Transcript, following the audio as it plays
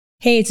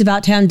Hey, it's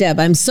About Town Deb.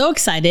 I'm so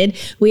excited.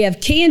 We have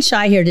Kay and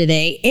Shy here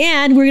today,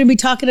 and we're going to be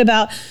talking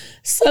about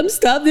some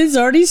stuff that's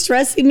already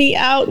stressing me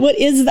out. What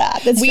is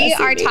that? We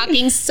are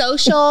talking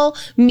social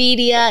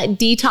media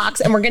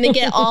detox, and we're going to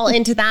get all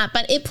into that.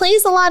 But it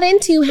plays a lot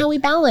into how we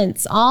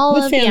balance all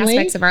of the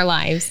aspects of our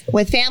lives.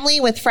 With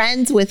family, with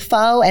friends, with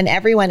foe, and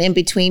everyone in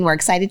between. We're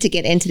excited to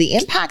get into the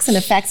impacts and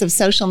effects of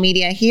social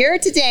media here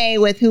today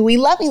with who we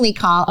lovingly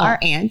call our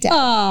Aunt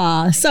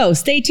Deb. So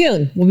stay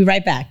tuned. We'll be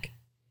right back.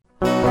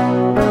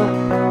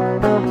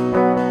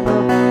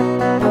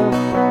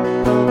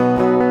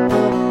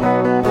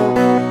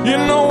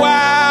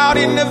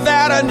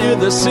 Nevada near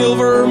the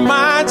silver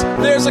mines,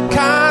 there's a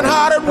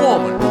kind-hearted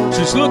woman.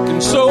 She's looking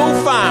so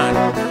fine,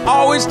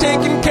 always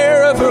taking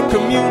care of her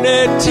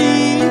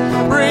community,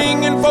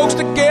 bringing folks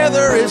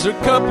together is her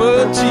cup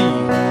of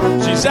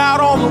tea. She's out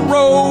on the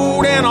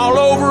road and all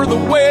over the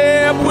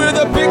web with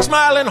a big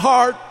smiling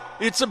heart.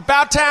 It's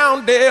About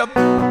Town Deb.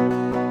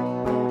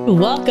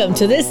 Welcome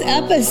to this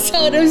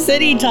episode of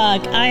City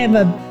Talk. I am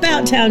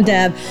About Town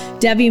Deb,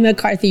 Debbie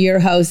McCarthy, your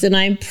host, and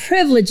I'm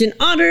privileged and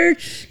honored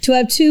to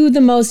have two of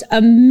the most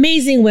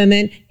amazing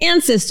women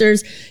and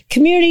sisters,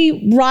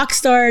 community rock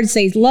stars.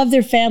 They love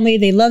their family.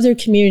 They love their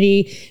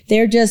community.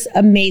 They're just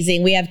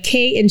amazing. We have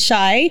Kay and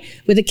Shy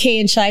with the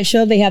Kay and Shy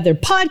Show. They have their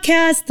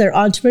podcast. They're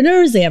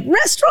entrepreneurs. They have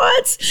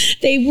restaurants.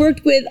 They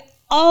worked with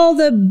all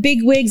the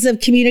big wigs of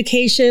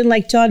communication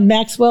like John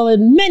Maxwell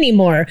and many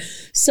more.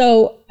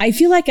 So I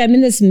feel like I'm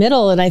in this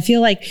middle and I feel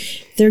like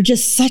they're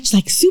just such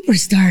like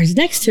superstars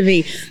next to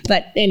me.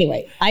 But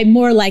anyway, I'm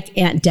more like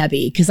Aunt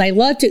Debbie because I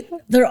love to,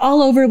 they're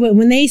all over, but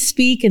when they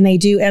speak and they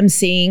do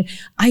emceeing,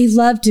 I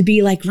love to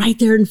be like right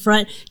there in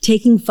front,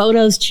 taking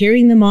photos,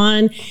 cheering them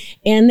on.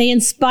 And they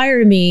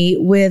inspire me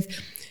with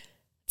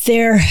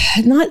they're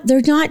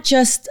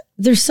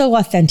so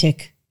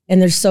authentic.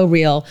 And they're so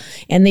real.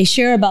 And they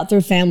share about their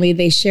family.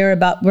 They share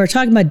about, we're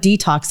talking about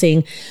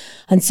detoxing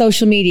on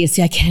social media.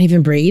 See, I can't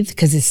even breathe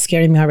because it's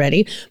scaring me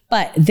already.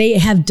 But they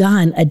have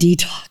done a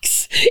detox.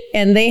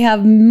 And they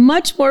have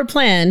much more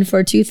planned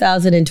for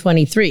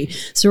 2023.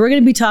 So we're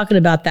going to be talking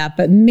about that.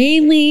 But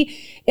mainly,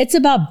 it's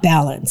about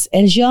balance.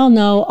 And as y'all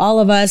know, all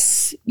of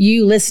us,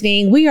 you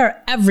listening, we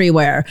are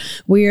everywhere.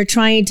 We are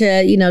trying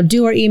to,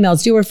 do our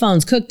emails, do our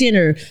phones, cook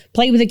dinner,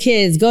 play with the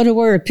kids, go to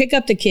work, pick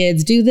up the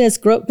kids, do this,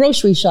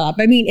 grocery shop.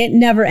 I mean, it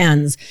never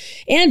ends.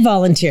 And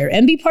volunteer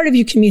and be part of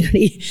your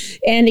community.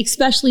 And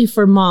especially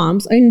for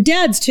moms and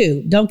dads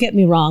too. Don't get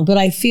me wrong. But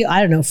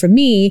for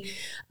me,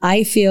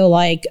 I feel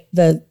like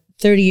the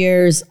 30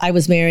 years I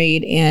was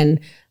married and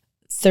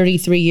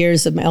 33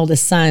 years of my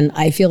oldest son,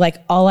 I feel like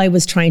all I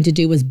was trying to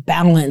do was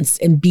balance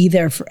and be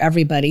there for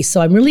everybody. So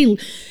I'm really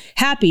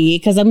happy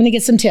because I'm going to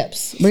get some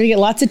tips. We're going to get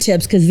lots of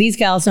tips because these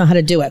gals know how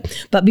to do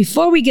it. But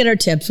before we get our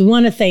tips, we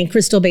want to thank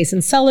Crystal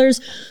Basin Cellars.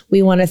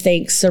 We want to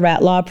thank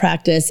Surratt Law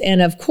Practice.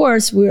 And of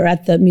course, we're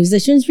at the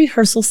Musicians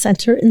Rehearsal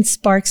Center in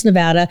Sparks,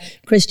 Nevada.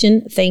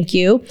 Christian, thank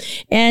you.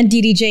 And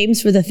Dee Dee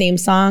James for the theme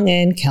song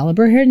and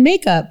Caliber Hair and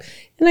Makeup.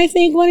 And I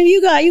think one of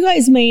you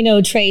guys may know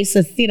Trace.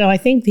 I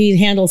think he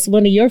handles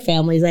one of your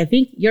families. I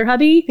think your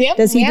hubby. Yep.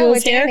 Does he do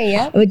his with hair? Danny,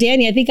 yep. With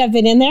Danny, I think I've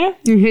been in there.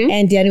 Mm-hmm.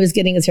 And Danny was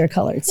getting his hair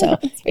colored. So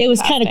it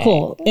was kind of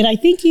cool. And I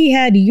think he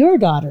had your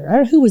daughter,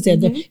 or who was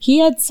in there? He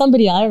had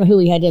somebody, I don't know who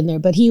he had in there,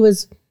 but he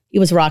was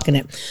rocking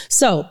it.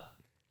 So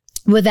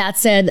with that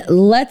said,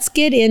 let's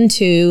get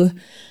into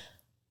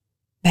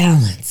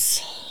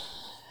balance.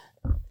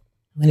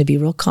 I'm going to be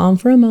real calm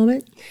for a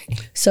moment.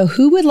 So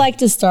who would like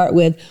to start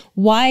with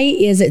why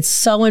is it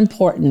so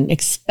important,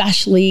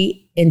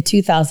 especially in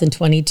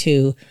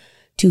 2022,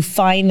 to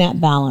find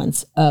that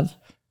balance of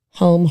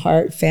home,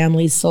 heart,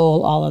 family,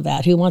 soul, all of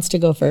that? Who wants to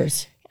go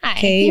first?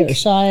 Kay or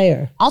Shy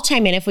or? I'll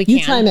chime in if we can.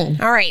 You chime in.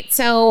 All right.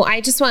 So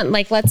I just want,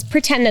 let's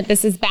pretend that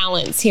this is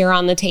balance here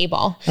on the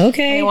table.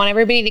 Okay. I want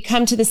everybody to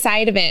come to the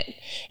side of it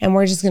and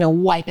we're just going to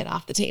wipe it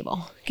off the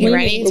table. Okay,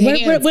 ready? What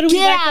do we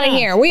Get out of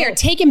here. We are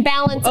taking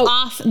balance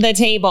off the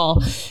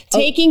table.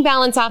 Taking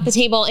balance off the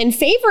table in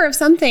favor of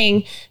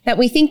something that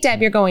we think,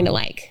 Deb, you're going to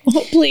like.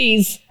 Oh,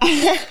 please.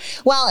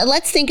 Well,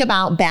 let's think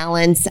about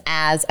balance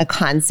as a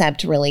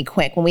concept really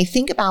quick. When we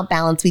think about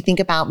balance, we think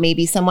about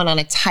maybe someone on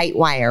a tight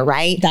wire,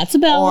 right? That's a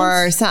balance.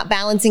 Or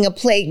balancing a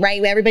plate,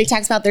 right? Everybody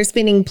talks about they're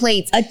spinning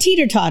plates. A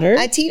teeter-totter.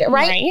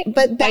 Right?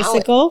 But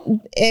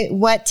bicycle.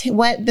 What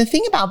the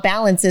thing about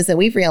balance is that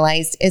we've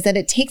realized is that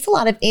it takes a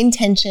lot of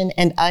intention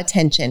and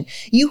attention.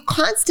 You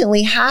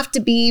constantly have to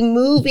be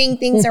moving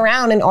things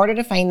around in order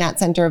to find that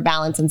center of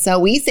balance. And so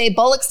we say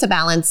bullocks to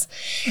balance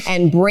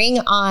and bring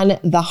on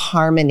the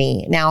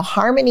harmony. Now,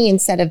 harmony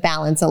instead of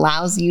balance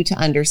allows you to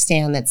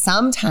understand that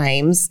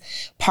sometimes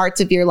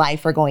parts of your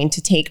life are going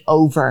to take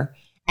over.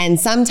 And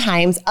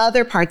sometimes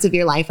other parts of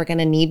your life are going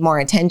to need more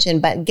attention,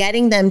 but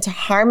getting them to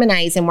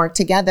harmonize and work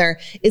together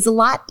is a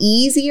lot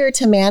easier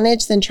to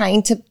manage than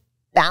trying to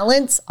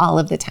balance all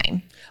of the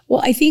time.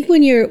 Well, I think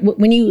when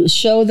you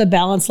show the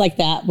balance like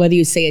that, whether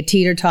you say a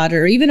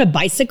teeter-totter or even a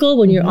bicycle,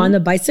 when you're on the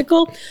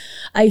bicycle,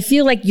 I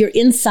feel like your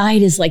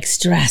inside is like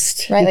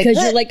stressed, right?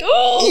 Because you're like,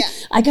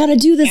 I got to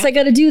do this. I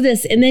got to do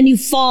this. And then you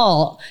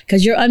fall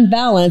because you're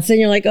unbalanced and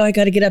you're like, I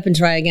got to get up and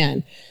try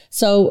again.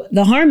 So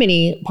the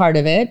harmony part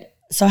of it.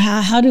 So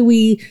how do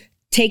we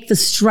take the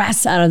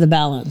stress out of the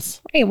balance?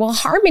 Right. Well,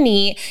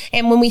 harmony,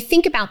 and when we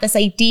think about this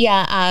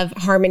idea of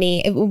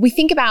harmony, we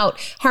think about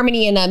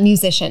harmony in a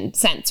musician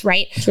sense,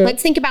 right? Sure.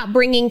 Let's think about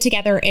bringing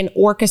together an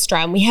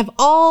orchestra, and we have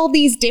all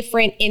these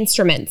different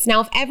instruments.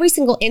 Now, if every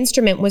single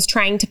instrument was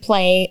trying to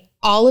play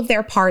all of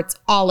their parts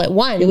all at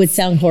once, it would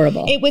sound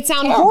horrible. It would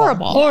sound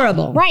horrible.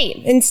 Horrible. Right.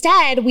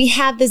 Instead, we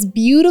have this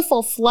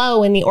beautiful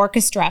flow in the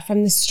orchestra,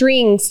 from the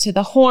strings to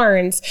the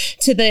horns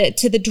to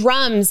the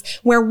drums,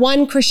 where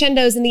one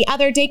crescendos and the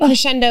other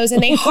decrescendos,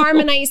 and they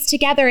harmonize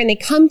together and they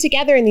come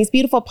together in these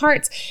beautiful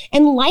parts.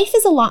 And life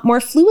is a lot more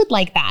fluid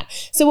like that.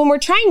 So when we're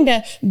trying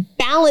to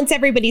balance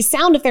everybody's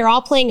sound, if they're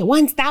all playing at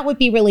once, that would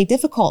be really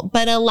difficult.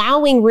 But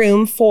allowing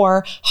room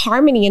for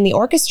harmony in the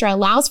orchestra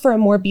allows for a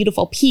more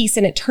beautiful piece.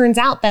 And it turns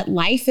out that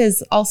life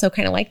is also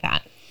kind of like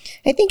that.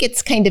 I think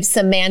it's kind of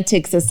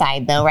semantics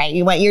aside, though, right?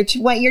 What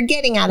you're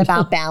getting at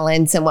about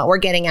balance and what we're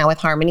getting at with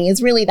harmony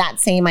is really that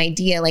same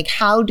idea. Like,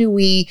 how do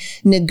we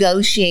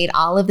negotiate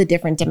all of the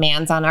different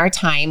demands on our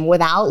time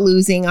without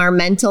losing our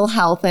mental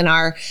health and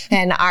our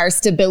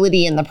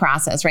stability in the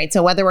process, right?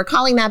 So whether we're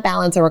calling that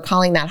balance or we're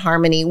calling that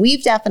harmony,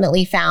 we've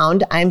definitely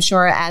found, I'm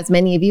sure as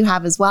many of you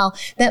have as well,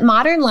 that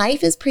modern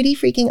life is pretty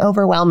freaking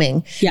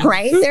overwhelming,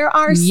 right? There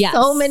are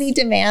so many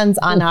demands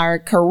on our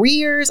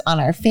careers, on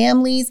our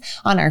families,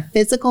 on our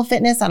physical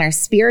fitness, on our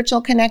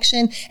spiritual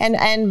connection.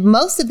 And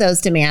most of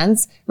those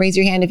demands, raise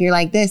your hand if you're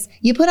like this,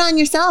 you put on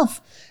yourself,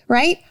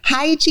 right?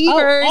 High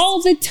achievers.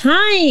 All the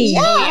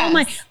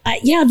time.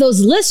 Yeah.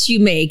 Those lists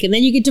you make, and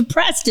then you get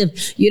depressed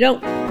if you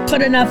don't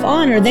put enough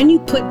on, or then you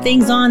put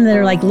things on that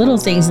are like little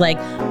things like,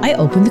 I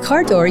opened the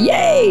car door.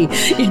 Yay.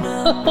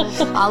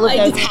 All of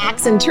those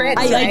hacks and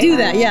tricks. I do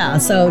that. Yeah.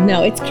 So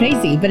no, it's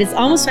crazy, but it's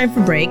almost time for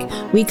break.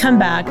 We come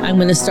back. I'm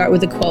going to start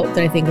with a quote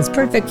that I think is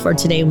perfect for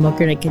today. And we're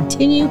going to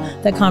continue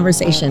the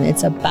conversation.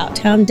 It's About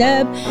Town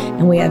Deb,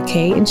 and we have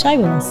Kay and Shai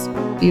with us.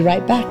 Be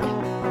right back.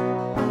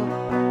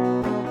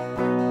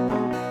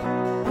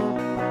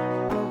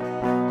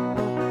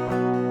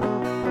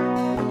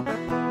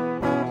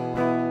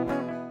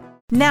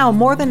 Now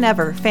more than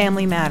ever,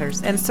 family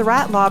matters, and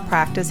Surratt Law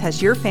Practice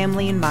has your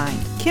family in mind.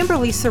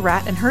 Kimberly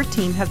Surratt and her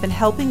team have been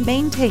helping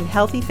maintain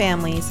healthy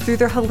families through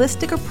their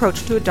holistic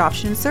approach to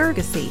adoption and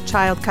surrogacy,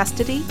 child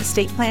custody,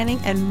 estate planning,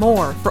 and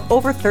more for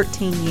over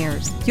 13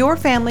 years. Your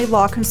family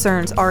law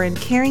concerns are in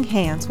caring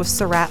hands with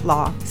Surratt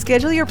Law.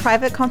 Schedule your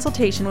private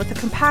consultation with a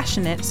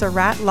compassionate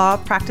Surratt Law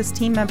Practice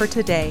team member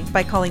today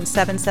by calling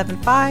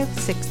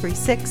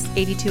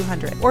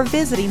 775-636-8200 or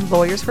visiting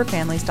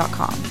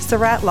lawyersforfamilies.com.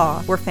 Surratt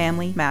Law, where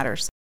family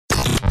matters.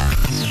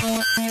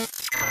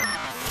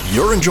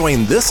 You're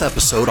enjoying this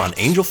episode on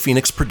Angel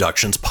Phoenix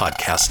Productions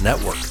Podcast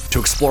Network. To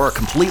explore a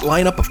complete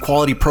lineup of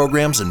quality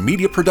programs and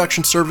media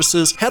production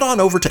services, head on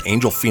over to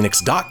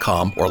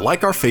angelphoenix.com or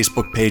like our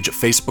Facebook page at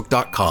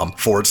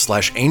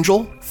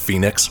facebook.com/Angel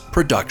Phoenix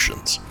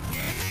Productions.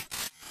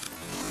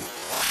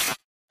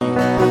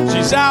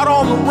 She's out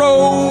on the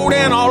road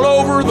and all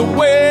over the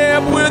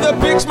web with a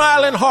big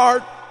smiling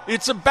heart.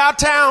 It's About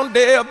Town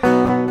Deb.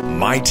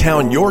 My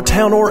town, your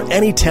town, or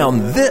any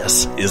town,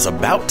 this is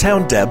About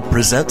Town Deb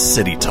presents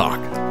City Talk.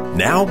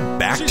 Now,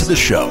 back to the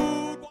show.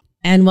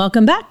 And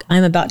welcome back.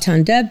 I'm About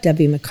Town Deb,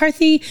 Debbie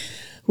McCarthy.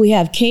 We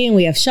have Kay and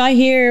we have Shai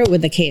here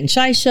with the Kay and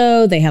Shai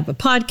Show. They have a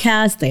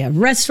podcast. They have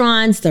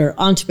restaurants. They're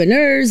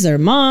entrepreneurs. They're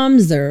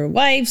moms. They're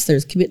wives.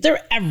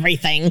 They're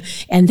everything.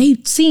 And they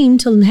seem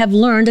to have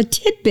learned a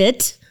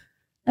tidbit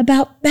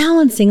about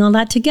balancing all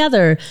that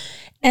together.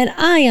 And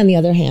I, on the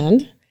other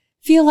hand,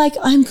 feel like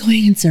I'm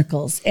going in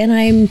circles, and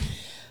I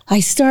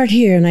start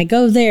here and I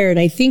go there, and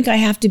I think I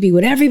have to be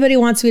what everybody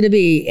wants me to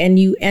be, and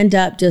you end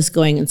up just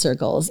going in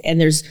circles. And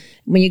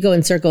when you go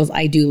in circles,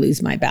 I do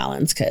lose my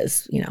balance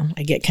because,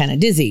 I get kind of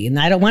dizzy, and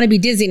I don't want to be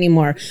dizzy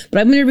anymore.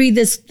 But I'm going to read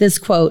this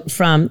quote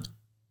from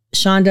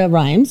Shonda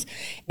Rhimes,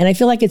 and I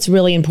feel like it's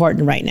really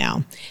important right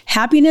now.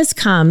 Happiness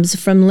comes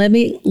from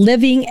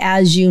living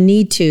as you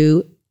need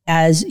to,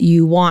 as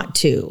you want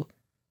to,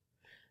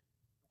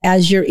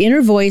 as your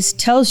inner voice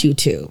tells you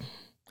to.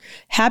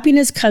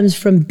 Happiness comes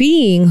from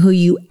being who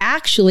you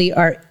actually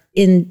are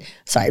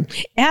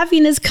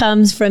Happiness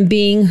comes from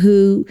being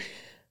who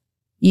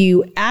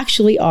you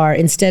actually are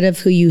instead of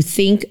who you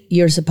think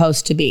you're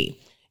supposed to be.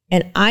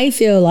 And I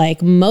feel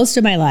like most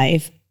of my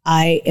life,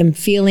 I am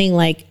feeling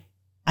like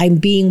I'm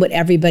being what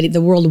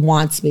the world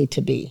wants me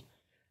to be.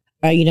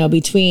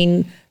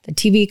 Between the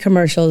TV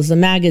commercials, the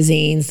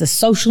magazines, the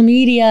social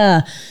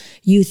media,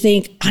 you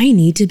think, I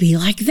need to be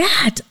like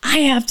that. I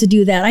have to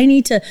do that. I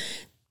need to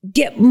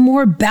get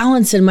more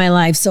balance in my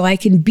life so I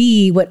can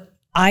be what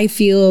I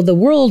feel the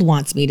world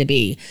wants me to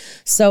be.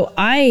 So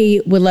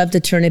I would love to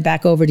turn it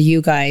back over to you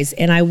guys.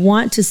 And I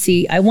want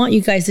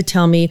you guys to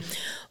tell me,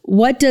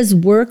 what does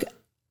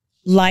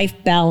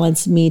work-life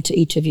balance mean to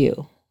each of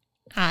you?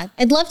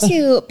 I'd love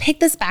to pick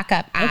this back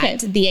up at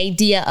the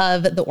idea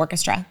of the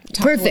orchestra. We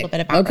talked a little bit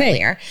about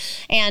earlier.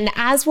 And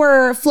as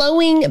we're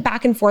flowing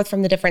back and forth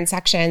from the different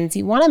sections,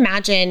 you want to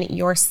imagine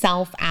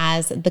yourself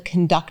as the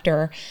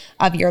conductor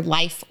of your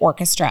life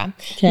orchestra.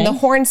 The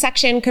horn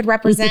section could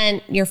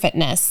represent your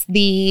fitness.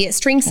 The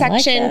string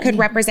section could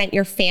represent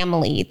your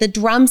family. The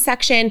drum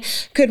section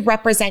could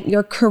represent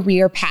your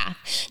career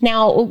path.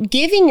 Now,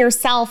 giving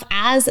yourself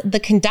as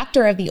the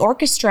conductor of the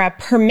orchestra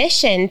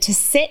permission to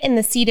sit in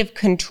the seat of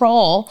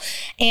control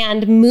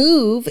and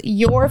move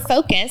your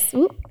focus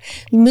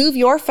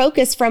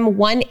from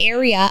one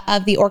area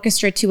of the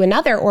orchestra to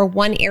another, or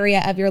one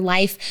area of your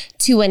life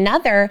to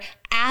another,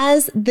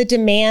 as the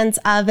demands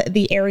of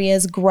the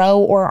areas grow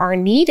or are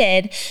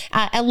needed,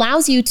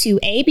 allows you to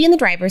A, be in the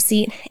driver's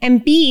seat,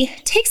 and B,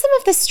 take some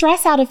of the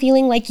stress out of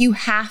feeling like you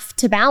have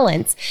to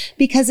balance,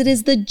 because it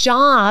is the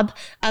job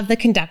of the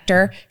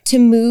conductor to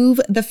move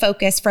the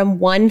focus from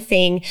one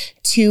thing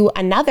to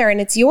another. And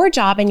it's your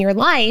job in your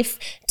life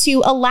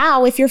to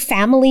allow, if your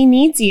family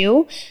needs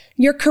you,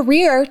 your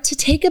career to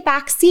take a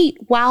back seat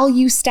while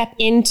you step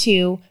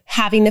into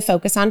having the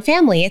focus on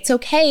family. It's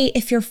okay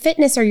if your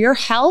fitness or your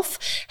health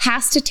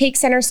has to take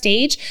center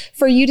stage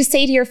for you to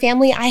say to your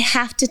family, I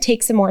have to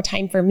take some more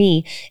time for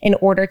me in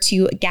order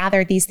to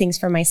gather these things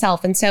for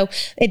myself. And so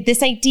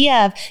this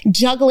idea of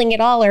juggling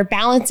it all or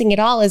balancing it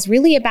all is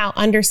really about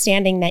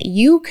understanding that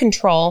you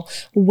control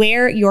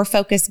where your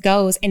focus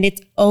goes. And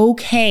it's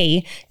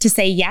okay to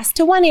say yes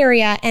to one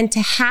area and to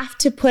have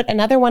to put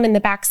another one in the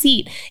back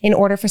seat in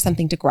order for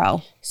something to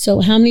grow.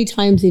 So how many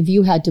times have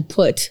you had to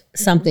put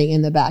something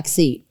in the back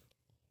seat?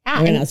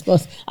 We're not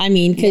supposed,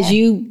 because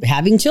you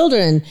having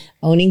children,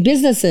 owning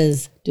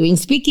businesses, doing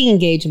speaking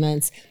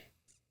engagements,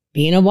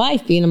 being a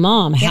wife, being a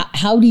mom,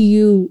 how do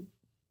you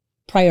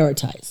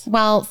prioritize?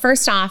 Well,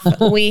 first off,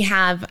 we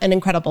have an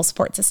incredible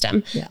support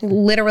system.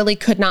 Literally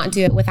could not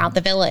do it without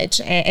the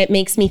village. It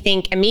makes me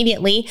think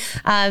immediately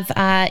of,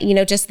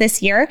 just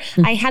this year,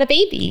 I had a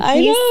baby.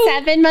 He's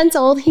 7 months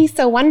old. He's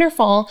so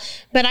wonderful.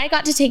 But I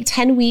got to take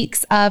 10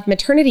 weeks of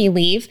maternity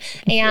leave.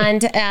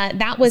 And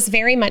that was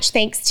very much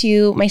thanks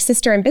to my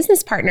sister and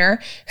business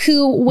partner,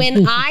 who,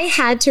 when I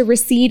had to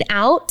recede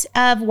out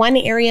of one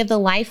area of the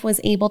life, was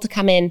able to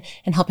come in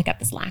and help pick up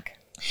the slack.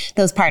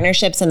 Those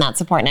partnerships and that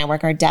support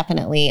network are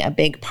definitely a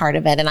big part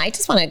of it. And I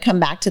just want to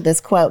come back to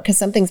this quote because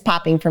something's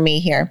popping for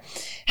me here.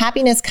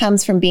 Happiness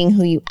comes from being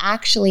who you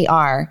actually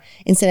are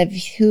instead of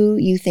who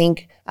you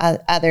think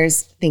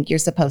others think you're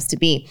supposed to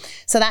be.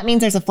 So that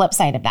means there's a flip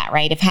side of that,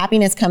 right? If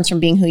happiness comes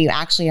from being who you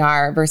actually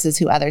are versus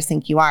who others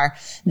think you are,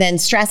 then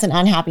stress and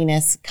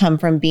unhappiness come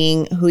from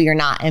being who you're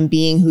not and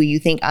being who you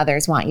think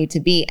others want you to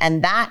be.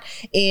 And that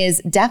is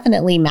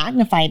definitely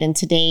magnified in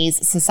today's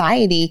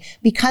society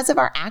because of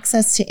our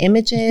access to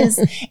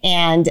images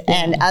and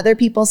other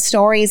people's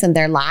stories and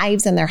their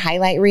lives and their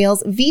highlight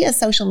reels via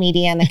social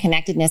media and the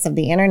connectedness of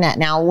the internet.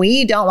 Now,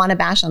 we don't want to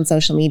bash on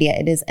social media.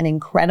 It is an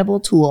incredible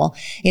tool.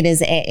 It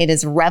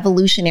is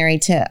revolutionary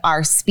to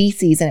our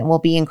species, and it will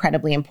be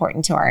incredibly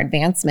important to our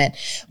advancement.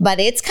 But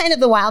it's kind of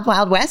the wild,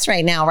 wild west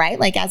right now, right?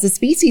 Like, as a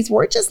species,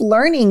 we're just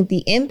learning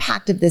the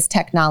impact of this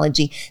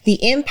technology, the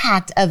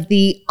impact of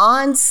the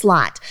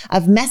onslaught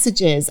of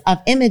messages, of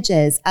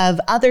images, of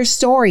other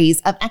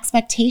stories, of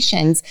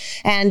expectations.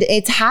 And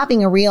it's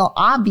having a real,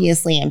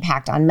 obviously,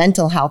 impact on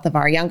mental health of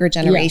our younger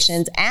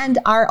generations and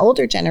our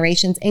older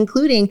generations,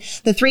 including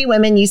the three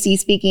women you see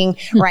speaking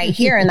right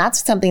here. And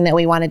that's something that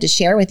we wanted to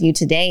share with you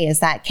today, is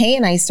that Kay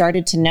and I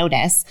started to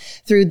notice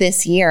through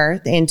this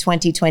year in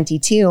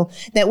 2022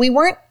 that we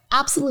weren't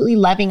absolutely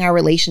loving our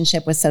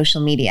relationship with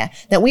social media,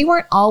 that we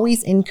weren't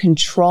always in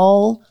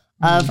control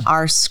of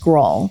our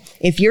scroll.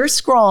 If your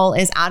scroll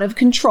is out of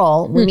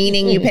control,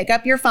 meaning you pick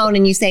up your phone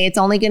and you say it's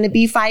only going to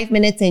be 5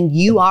 minutes and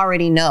you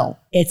already know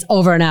it's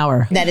over an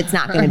hour, that it's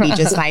not going to be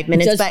just 5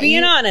 minutes. Just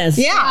being honest.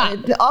 Yeah.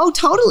 Oh,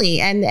 totally.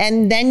 And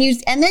then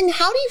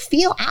how do you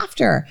feel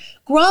after?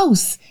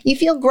 Gross. You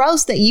feel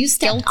gross that you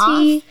stepped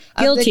off.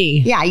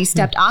 Guilty. You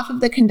stepped off of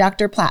the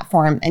conductor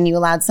platform and you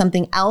allowed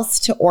something else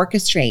to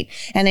orchestrate.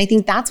 And I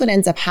think that's what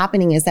ends up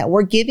happening, is that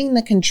we're giving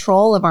the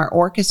control of our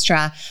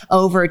orchestra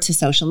over to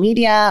social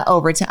media,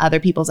 over to other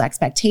people's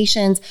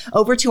expectations,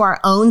 over to our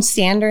own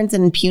standards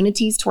and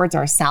impunities towards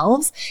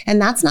ourselves. And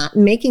that's not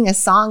making a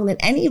song that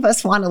any of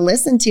us want to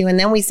listen to. And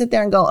then we sit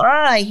there and go, oh,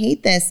 I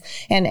hate this.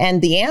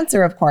 And the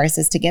answer, of course,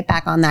 is to get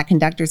back on that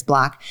conductor's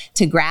block,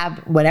 to grab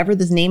whatever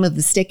the name of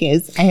the stick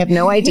is. I have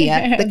no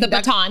idea. The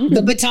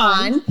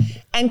baton.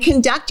 And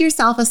conduct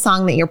yourself a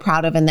song that you're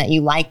proud of and that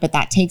you like, but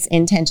that takes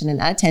intention and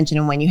attention.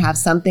 And when you have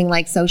something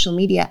like social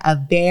media, a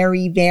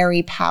very,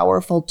 very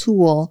powerful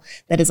tool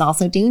that is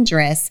also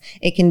dangerous,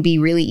 it can be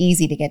really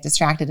easy to get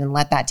distracted and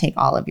let that take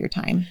all of your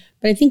time.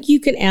 But I think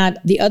you can add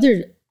the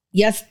other.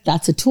 Yes,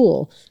 that's a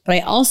tool. But I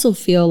also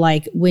feel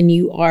like when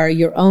you are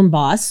your own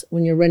boss,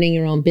 when you're running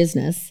your own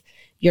business,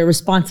 you're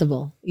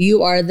responsible.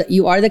 You are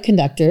the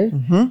conductor.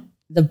 Mm-hmm.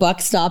 The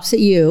buck stops at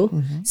you.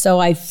 Mm-hmm. So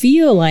I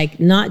feel like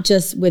not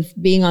just with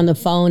being on the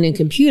phone and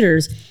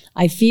computers,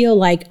 I feel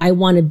like I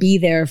want to be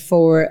there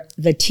for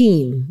the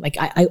team. Like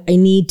I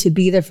need to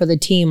be there for the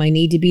team. I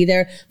need to be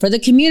there for the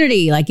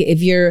community. Like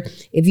if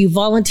you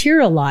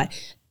volunteer a lot,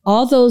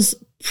 all those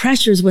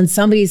pressures when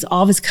somebody's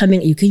always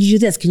coming, can you do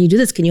this? Can you do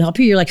this? Can you help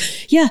here? You're like,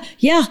 yeah.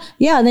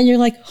 And then you're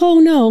like, oh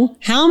no,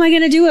 how am I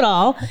going to do it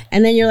all?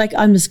 And then you're like,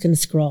 I'm just going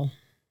to scroll.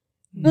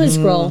 I'm going to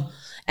scroll.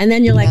 And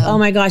then you're like, oh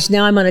my gosh,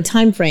 now I'm on a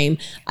time frame.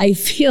 I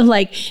feel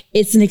like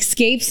it's an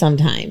escape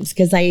sometimes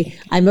because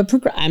I'm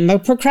a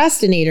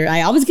procrastinator.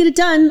 I always get it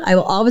done. I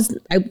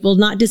will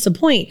not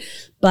disappoint.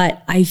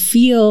 But I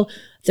feel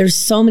there's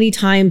so many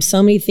times,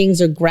 so many things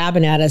are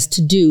grabbing at us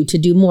to do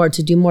more,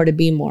 to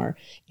be more.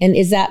 And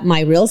is that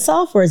my real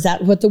self or is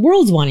that what the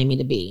world's wanting me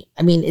to be?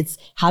 I mean, it's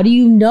how do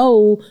you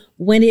know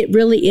when it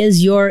really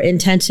is your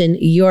intention,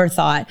 your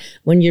thought,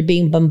 when you're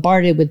being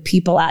bombarded with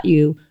people at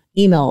you,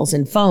 emails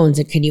and phones,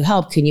 and can you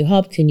help? Can you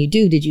help? Can you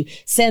do? Did you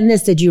send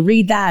this? Did you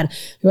read that?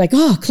 You're like,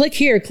 oh, click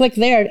here, click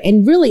there.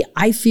 And really,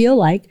 I feel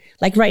like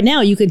right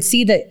now you can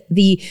see that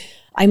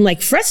I'm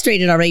like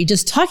frustrated already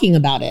just talking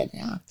about it.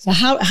 Yeah. So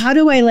how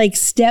do I like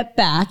step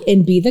back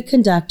and be the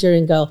conductor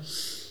and go,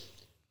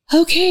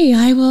 okay,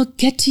 I will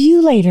get to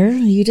you later.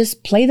 You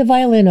just play the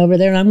violin over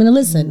there and I'm going to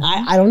listen.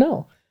 I don't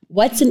know.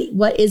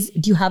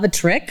 Do you have a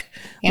trick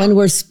when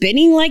we're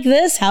spinning like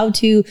this, how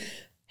to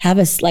have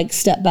us like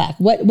step back?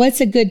 What's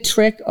a good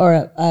trick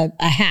or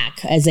a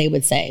hack, as they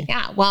would say?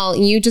 Yeah, well,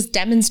 you just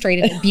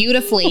demonstrated it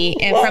beautifully.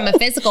 And from a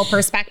physical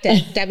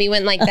perspective, Debbie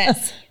went like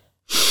this.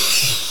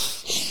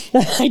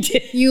 I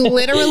did. You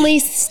literally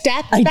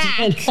stepped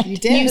back. You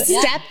did. You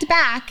stepped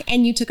back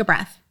and you took a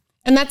breath.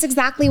 And that's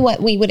exactly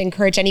what we would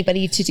encourage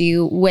anybody to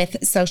do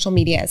with social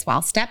media as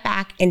well. Step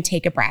back and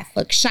take a breath.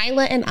 Look,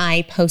 Shyla and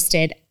I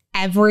posted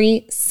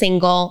every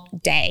single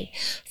day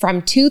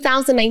from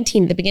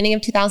 2019, the beginning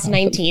of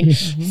 2019,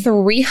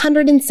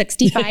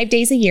 365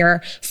 days a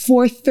year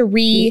for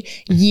 3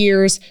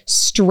 years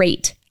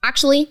straight.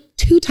 Actually,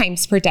 2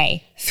 times per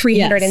day,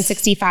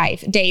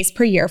 365 days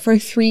per year for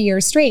 3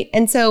 years straight.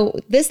 And so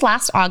this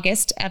last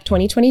August of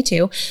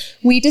 2022,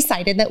 we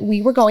decided that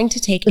we were going to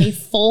take a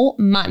full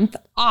month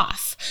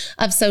off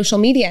of social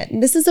media.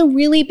 And this is a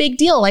really big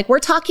deal. Like we're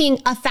talking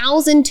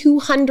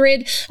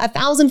 1,200,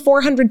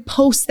 1,400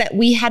 posts that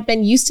we had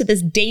been used to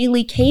this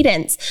daily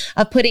cadence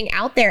of putting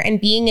out there and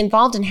being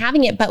involved and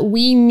having it. But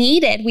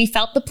we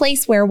felt the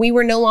place where we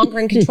were no longer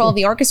in control of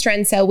the orchestra.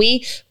 And so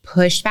we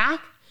pushed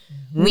back.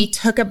 We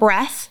took a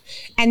breath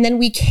and then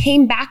we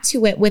came back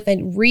to it with a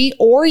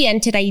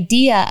reoriented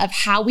idea of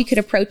how we could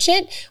approach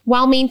it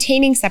while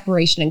maintaining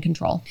separation and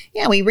control.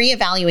 Yeah, we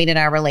reevaluated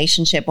our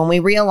relationship when we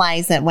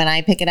realized that when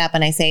I pick it up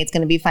and I say it's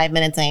going to be 5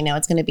 minutes and I know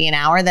it's going to be an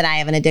hour, that I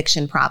have an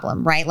addiction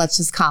problem, right? Let's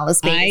just call a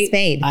spade a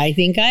spade. I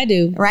think I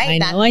do.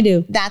 Right? I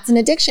do. That's an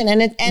addiction.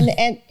 And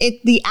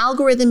the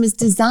algorithm is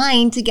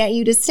designed to get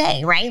you to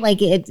stay, right?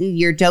 Like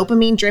your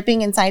dopamine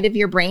dripping inside of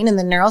your brain and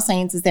the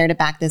neuroscience is there to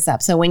back this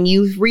up. So when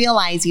you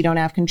realize you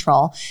don't have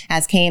control,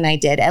 as Kay and I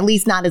did, at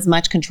least not as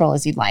much control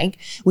as you'd like,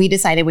 we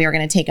decided we were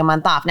going to take a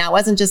month off. Now, it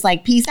wasn't just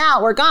like, peace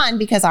out, we're gone,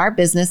 because our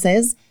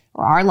businesses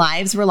or our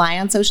lives rely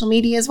on social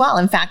media as well.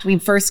 In fact, we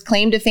first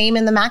claim to fame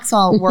in the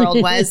Maxwell world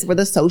we're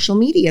the social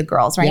media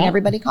girls, right? Yep.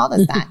 Everybody called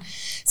us that.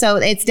 So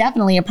it's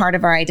definitely a part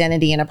of our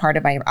identity and a part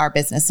of our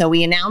business. So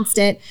we announced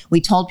it. We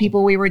told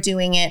people we were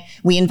doing it.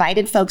 We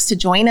invited folks to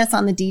join us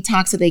on the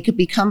detox so they could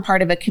become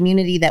part of a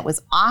community that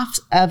was off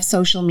of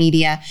social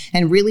media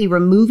and really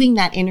removing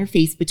that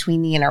interface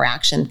between the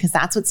interaction, because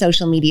that's what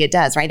social media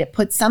does, right? It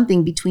puts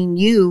something between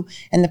you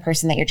and the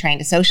person that you're trying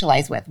to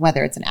socialize with,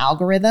 whether it's an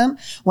algorithm,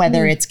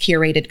 whether it's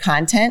curated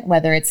content,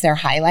 whether it's their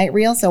highlight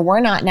reel. So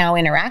we're not now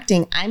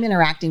interacting. I'm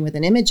interacting with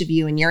an image of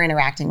you and you're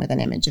interacting with an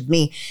image of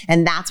me.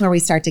 And that's where we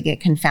start to get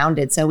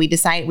confounded. So we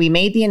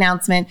made the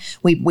announcement.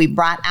 We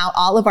brought out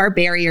all of our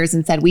barriers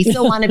and said, we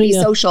still want to be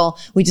social.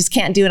 We just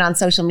can't do it on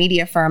social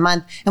media for a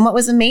month. And what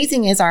was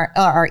amazing is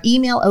our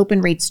email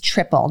open rates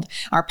tripled.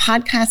 Our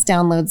podcast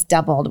downloads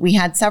doubled. We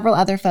had several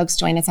other folks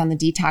join us on the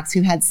detox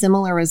who had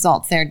similar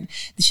results.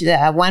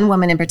 One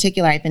woman in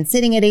particular, I've been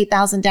sitting at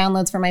 8,000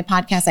 downloads for my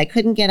podcast. I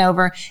couldn't get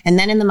over. And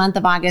then in the month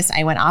of August,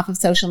 I went off of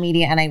social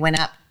media and I went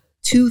up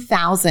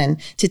 2,000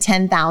 to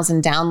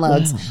 10,000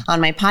 downloads on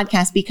my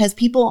podcast because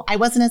I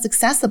wasn't as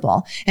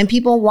accessible, and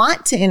people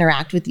want to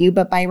interact with you,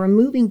 but by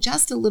removing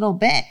just a little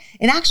bit,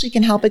 it actually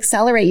can help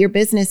accelerate your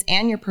business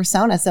and your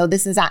persona. So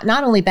this is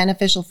not only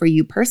beneficial for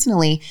you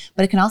personally,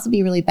 but it can also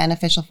be really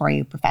beneficial for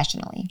you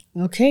professionally.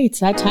 Okay, it's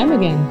that time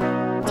again.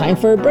 Time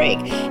for a break.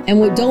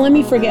 And don't let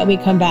me forget we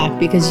come back,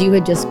 because you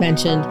had just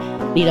mentioned,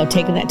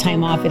 taking that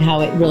time off and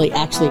how it really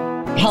actually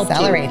helped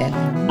accelerated.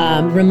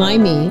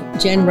 Remind me,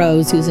 Jen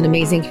Rose, who's an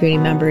amazing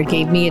community member,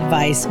 gave me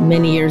advice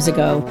many years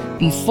ago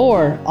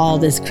before all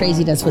this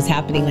craziness was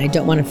happening. I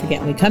don't want to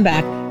forget. When we come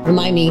back,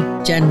 remind me,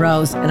 Jen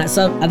Rose, and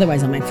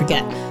otherwise I might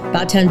forget.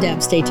 About 10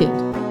 Deb, stay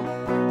tuned.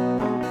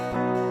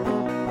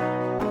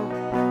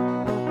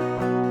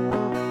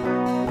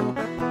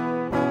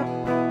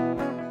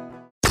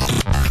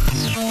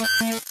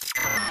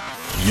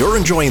 You're You're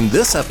enjoying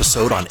this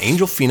episode on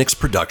Angel Phoenix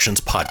Productions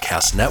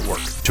Podcast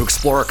Network. To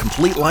explore a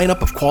complete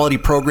lineup of quality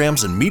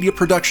programs and media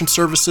production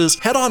services,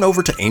 head on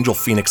over to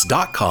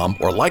angelphoenix.com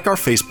or like our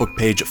Facebook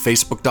page at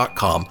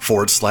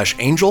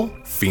facebook.com/Angel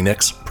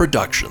Phoenix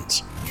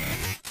Productions.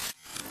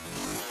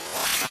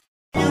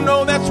 You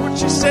know that's what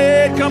she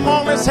said. Come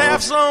on, let's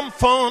have some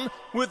fun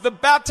with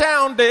About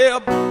Town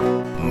Deb.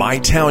 My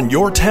town,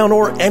 your town,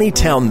 or any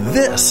town,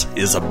 this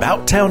is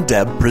About Town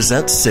Deb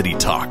presents City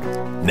Talk.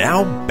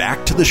 Now,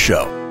 back to the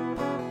show.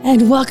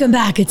 And welcome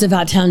back. It's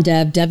About Town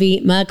Deb.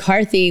 Debbie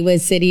McCarthy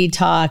with City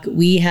Talk.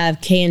 We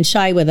have Kay and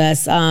Shai with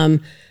us.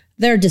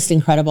 They're just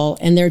incredible.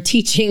 And they're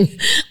teaching,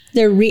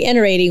 they're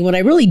reiterating what I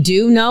really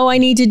do know I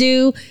need to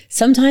do.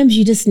 Sometimes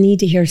you just need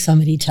to hear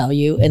somebody tell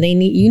you, and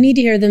you need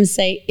to hear them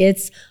say,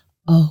 it's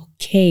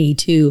okay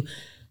to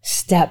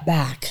step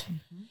back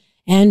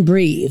and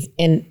breathe.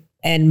 And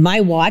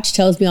my watch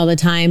tells me all the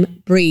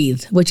time,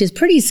 breathe, which is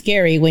pretty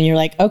scary when you're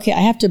like, okay,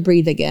 I have to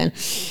breathe again.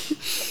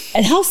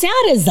 And how sad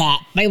is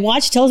that? My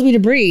watch tells me to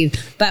breathe.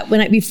 But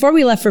before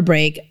we left for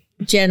break,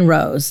 Jen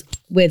Rose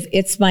with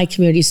It's My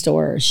Community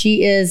Store.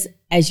 She is,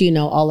 as you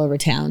know, all over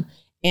town.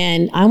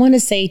 And I want to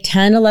say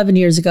 10, 11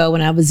 years ago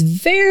when I was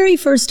very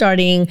first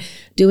starting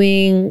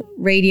doing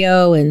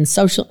radio and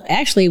social,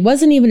 actually it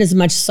wasn't even as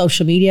much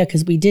social media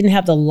because we didn't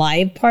have the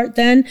live part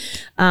then.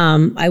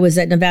 I was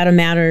at Nevada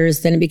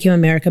Matters, then it became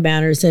America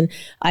Matters. And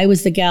I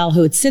was the gal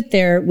who would sit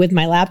there with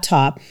my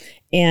laptop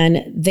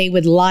and they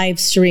would live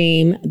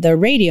stream the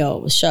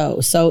radio show.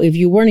 So if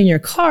you weren't in your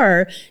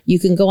car, you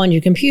can go on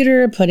your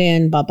computer, put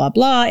in blah, blah,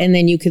 blah, and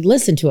then you could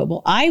listen to it.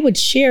 Well, I would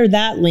share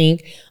that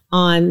link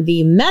on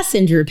the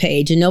Messenger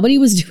page, and nobody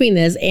was doing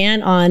this,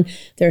 and on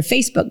their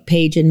Facebook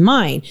page and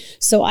mine.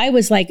 So I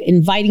was like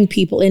inviting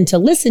people in to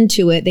listen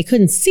to it. They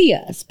couldn't see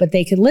us, but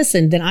they could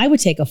listen. Then I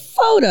would take a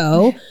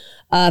photo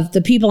of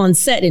the people on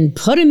set and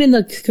put them in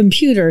the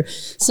computer.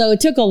 So it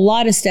took a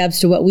lot of steps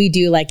to what we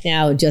do like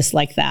now, just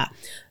like that.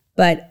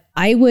 But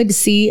I would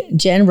see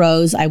Jen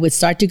Rose. I would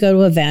start to go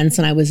to events,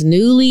 and I was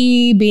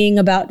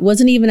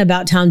wasn't even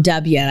About Town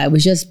Deb yet. I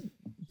was just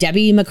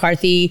Debbie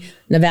McCarthy,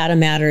 Nevada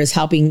Matters,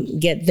 helping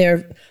get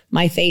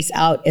my face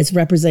out as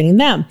representing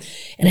them.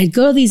 And I'd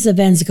go to these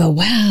events and go,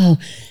 wow,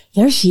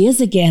 there she is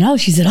again. Oh,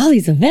 she's at all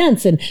these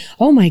events. And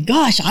oh my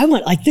gosh,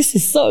 this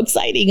is so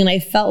exciting. And I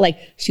felt like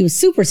she was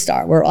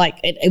superstar.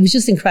 It was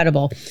just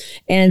incredible.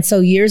 And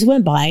so years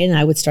went by and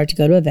I would start to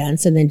go to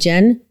events. And then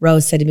Jen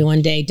Rose said to me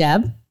one day,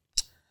 Deb,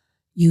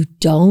 you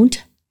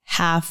don't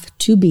have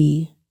to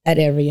be at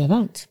every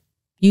event.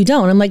 You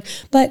don't. I'm like,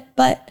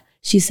 but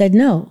she said,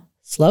 no.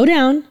 Slow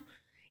down.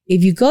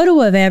 If you go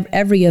to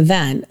every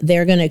event,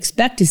 they're going to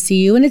expect to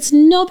see you, and it's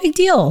no big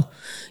deal.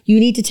 You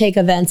need to take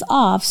events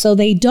off so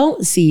they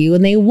don't see you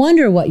and they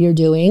wonder what you're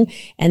doing.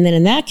 And then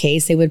in that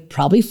case, they would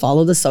probably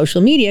follow the social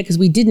media because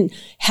we didn't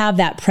have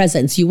that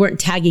presence. You weren't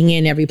tagging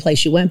in every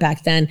place you went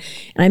back then.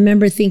 And I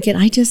remember thinking,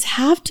 I just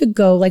have to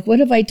go. Like,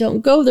 what if I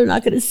don't go? They're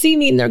not going to see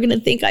me and they're going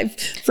to think I've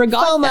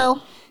forgotten them.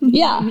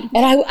 Yeah.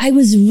 And I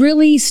was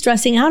really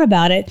stressing out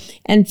about it.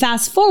 And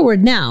fast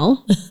forward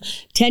now,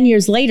 10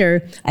 years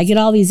later, I get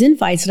all these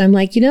invites and I'm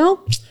like, do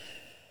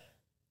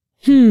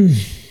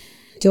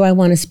I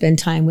want to spend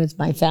time with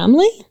my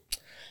family?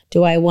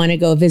 Do I want to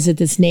go visit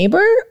this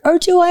neighbor? Or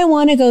do I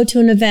want to go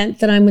to an event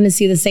that I'm going to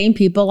see the same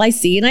people I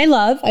see and I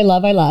love,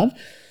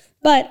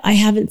 but I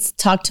haven't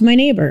talked to my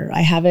neighbor.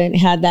 I haven't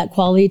had that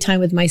quality time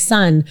with my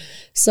son.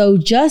 So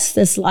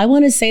I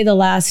want to say the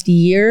last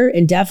year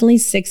and definitely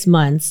 6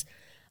 months,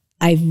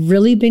 I've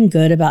really been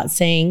good about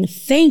saying,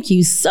 thank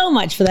you so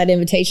much for that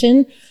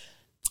invitation.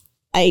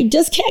 I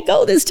just can't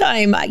go this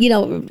time.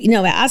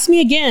 Ask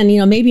me again,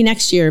 maybe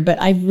next year.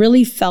 But I've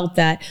really felt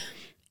that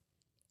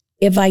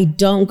if I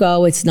don't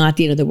go, it's not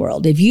the end of the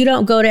world. If you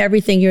don't go to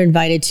everything you're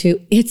invited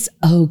to, it's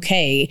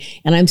okay.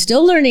 And I'm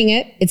still learning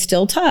it. It's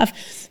still tough.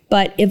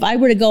 But if I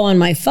were to go on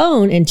my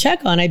phone and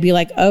check on, I'd be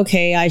like,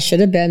 okay, I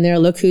should have been there.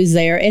 Look who's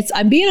there.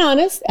 I'm being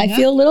honest. I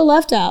feel a little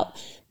left out.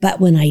 But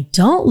when I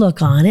don't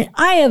look on it,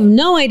 I have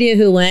no idea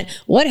who went,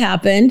 what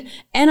happened,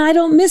 and I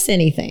don't miss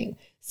anything.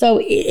 So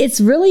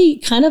it's really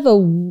kind of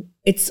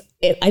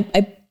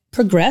I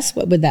progress.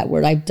 What would that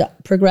word? I've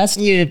progressed.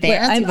 You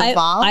advanced, you've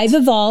evolved. I've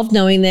evolved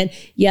knowing that,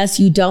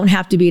 yes, you don't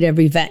have to be at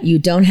every event. You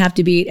don't have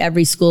to be at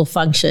every school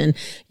function.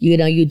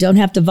 You don't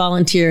have to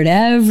volunteer at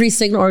every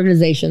single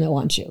organization that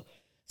wants you.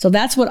 So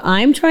that's what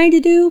I'm trying to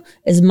do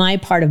as my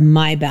part of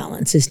my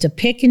balance, is to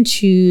pick and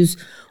choose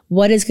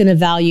what is going to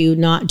value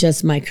not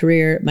just my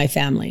career, my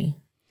family,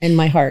 and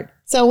my heart.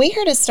 So we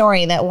heard a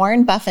story that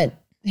Warren Buffett,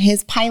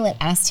 his pilot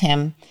asked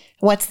him,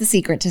 what's the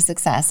secret to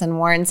success? And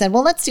Warren said,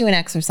 well, let's do an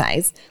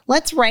exercise.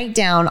 Let's write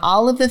down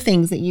all of the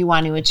things that you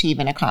want to achieve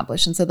and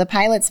accomplish. And so the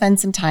pilot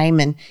spends some time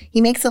and he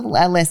makes a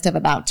list of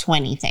about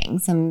 20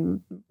 things.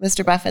 And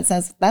Mr. Buffett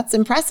says, that's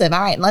impressive.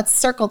 All right, let's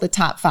circle the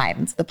top 5.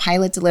 And so the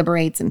pilot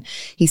deliberates and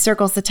he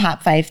circles the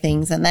top 5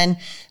 things. And then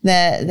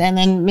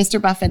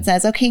Mr. Buffett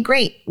says, okay,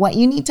 great. What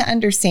you need to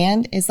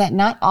understand is that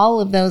not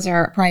all of those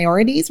are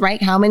priorities,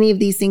 right? How many of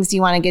these things do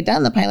you want to get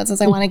done? The pilot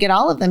says, I want to get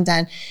all of them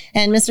done.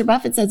 And Mr.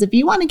 Buffett says, if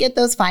you want to get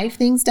those 5 5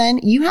 things done,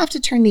 you have to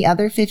turn the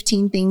other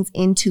 15 things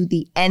into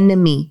the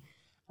enemy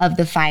of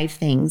the 5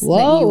 things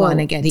that you want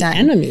to get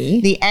done.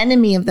 The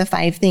enemy of the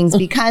 5 things,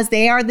 because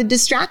they are the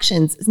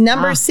distractions.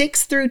 Number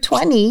 6 through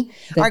 20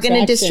 are going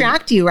to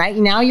distract you, right?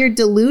 Now you're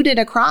diluted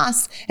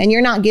across and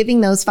you're not giving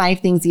those 5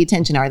 things the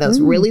attention. Are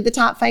those really the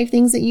top 5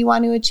 things that you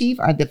want to achieve?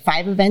 Are the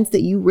 5 events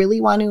that you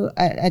really want to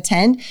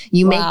attend?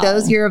 You make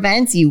those your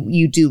events.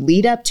 You do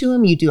lead up to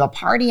them. You do a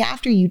party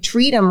after. You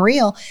treat them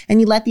real,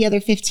 and you let the other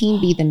 15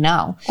 be the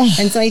no.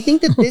 And so I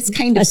think that this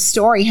kind of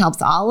story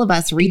helps all of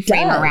us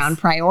reframe around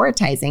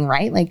prioritizing,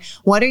 right? Like,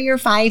 what are your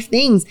 5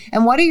 things?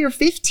 And what are your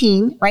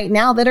 15 right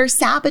now that are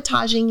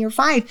sabotaging your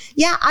 5?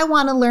 Yeah, I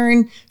want to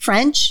learn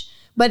French,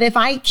 but if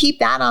I keep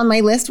that on my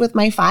list with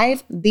my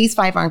 5, these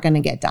 5 aren't going to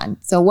get done.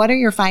 So what are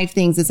your 5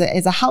 things is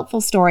a helpful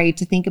story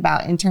to think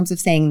about in terms of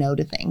saying no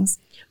to things.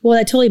 Well,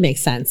 that totally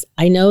makes sense.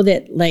 I know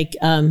that, like,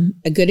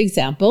 a good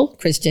example,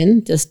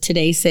 Kristen just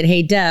today said,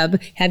 hey, Deb,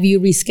 have you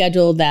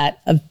rescheduled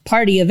a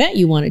party event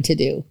you wanted to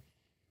do?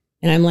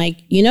 And I'm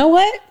like, you know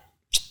what?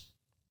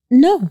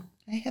 No.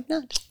 I have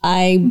not.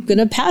 I'm going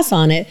to pass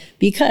on it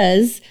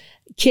because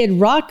Kid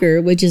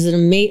Rocker, which is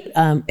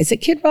is it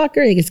Kid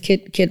Rocker? I think it's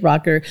Kid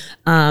Rocker.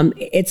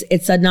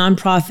 It's a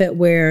nonprofit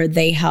where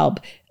they help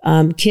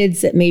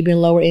kids that maybe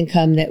in lower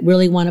income that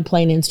really want to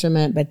play an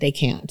instrument, but they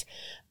can't.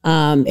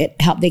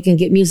 They can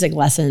get music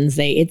lessons.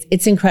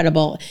 It's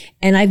incredible.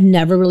 And I've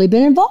never really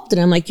been involved.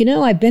 And I'm like,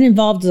 I've been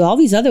involved with all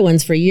these other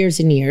ones for years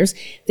and years.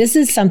 This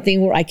is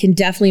something where I can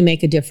definitely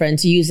make a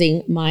difference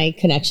using my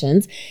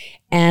connections.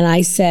 And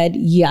I said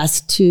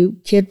yes to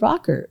Kid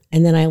Rocker.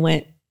 And then I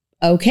went,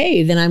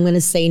 okay, then I'm going to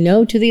say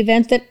no to the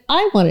event that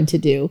I wanted to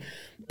do.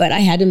 But I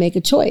had to make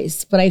a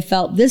choice. But I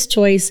felt this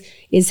choice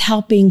is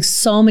helping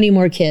so many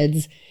more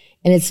kids,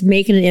 and it's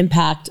making an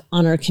impact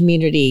on our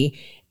community.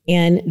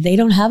 And they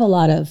don't have a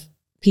lot of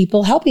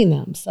people helping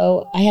them.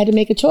 So I had to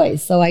make a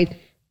choice. So I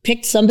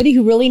picked somebody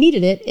who really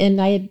needed it,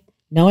 and I had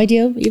no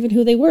idea even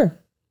who they were.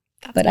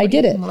 But I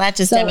did it. Well, that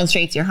just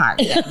demonstrates your heart.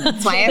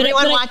 That's why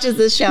everyone watches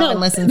this show and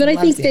listens. But I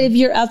think that if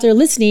you're out there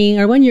listening,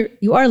 or when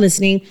you are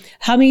listening,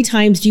 how many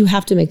times do you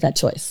have to make that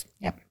choice?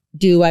 Yep.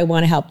 Do I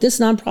want to help this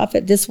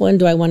nonprofit, this one?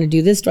 Do I want to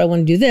do this? Do I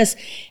want to do this?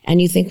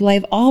 And you think, well,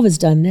 I've always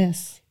done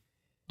this.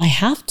 I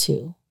have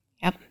to.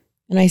 Yep.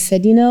 And I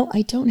said,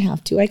 I don't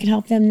have to. I can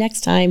help them next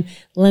time.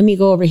 Let me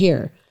go over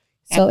here.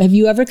 So have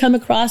you ever come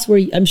across where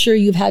I'm sure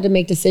you've had to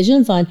make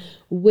decisions on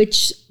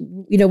which,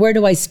 where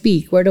do I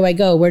speak? Where do I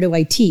go? Where do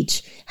I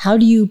teach? How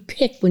do you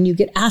pick when you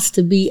get asked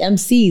to be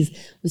MCs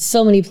with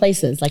so many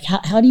places? Like,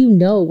 how do you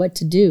know what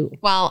to do?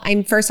 Well,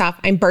 I'm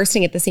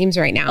bursting at the seams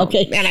right now.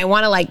 Okay. And I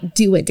want to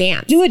do a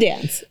dance. Do a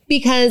dance.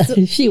 Because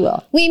she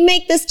will. We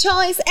make this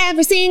choice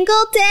every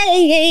single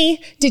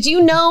day. Did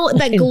you know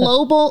that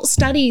global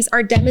studies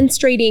are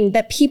demonstrating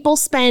that people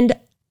spend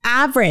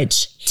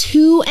average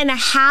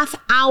 2.5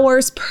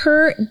 hours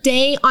per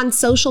day on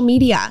social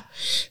media?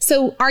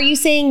 So are you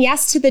saying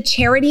yes to the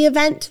charity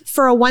event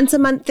for a once a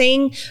month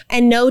thing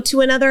and no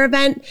to another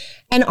event?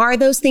 And are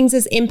those things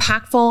as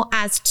impactful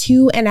as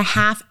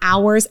 2.5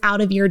 hours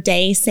out of your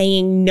day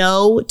saying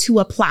no to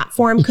a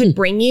platform could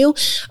bring you?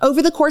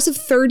 Over the course of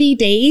 30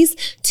 days,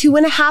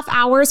 2.5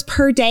 hours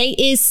per day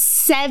is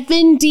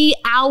 70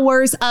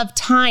 hours of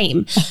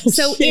time.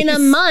 So in a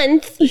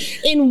month,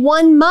 in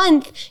 1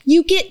 month,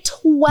 you get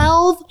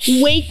 12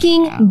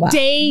 waking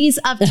days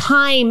of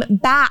time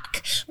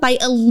back by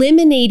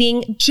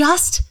eliminating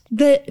just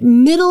the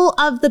middle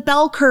of the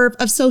bell curve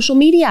of social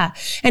media.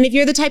 And if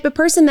you're the type of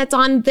person that's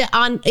on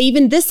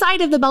even this side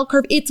of the bell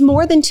curve, it's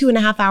more than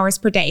 2.5 hours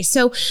per day.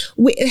 So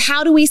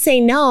how do we say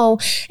no?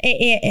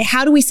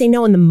 How do we say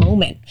no in the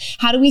moment?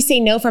 How do we say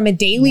no from a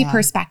daily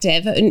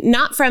perspective?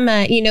 Not from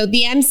the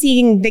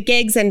emceeing the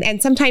gigs.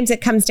 And sometimes it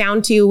comes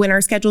down to when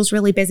our schedule's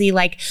really busy,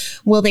 like,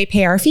 will they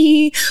pay our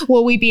fee?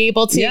 Will we be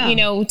able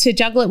to, to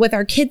juggle it with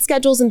our kids'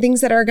 schedules and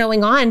things that are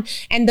going on?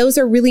 And those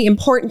are really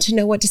important to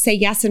know what to say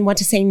yes and what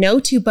to say no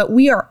to. But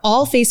we are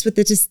all faced with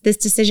this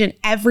decision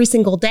every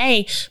single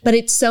day. But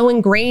it's so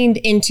ingrained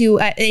into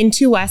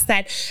us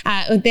that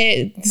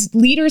the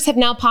leaders have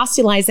now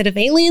postulated that if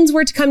aliens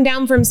were to come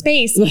down from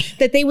space,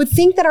 that they would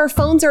think that our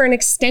phones are an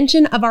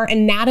extension of our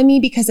anatomy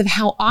because of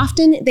how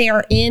often they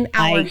are in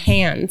our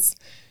hands.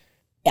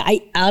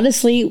 I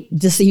honestly,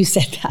 just so you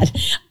said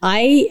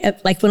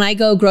that, like when I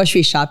go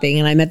grocery shopping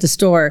and I'm at the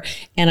store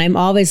and I'm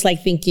always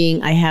like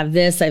thinking, I have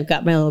this, I've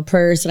got my little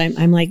purse, and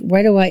I'm like,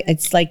 where do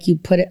it's like you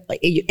put it, like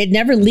it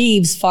never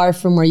leaves far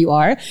from where you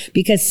are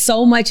because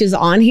so much is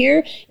on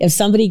here. If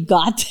somebody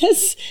got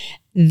this,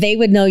 they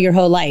would know your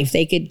whole life.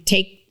 They could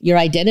take your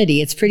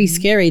identity. It's pretty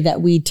scary that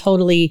we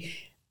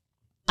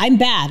I'm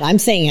bad. I'm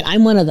saying it.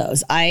 I'm one of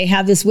those. I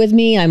have this with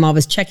me. I'm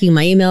always checking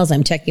my emails.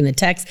 I'm checking the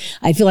texts.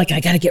 I feel like I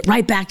got to get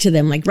right back to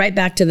them,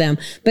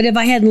 But if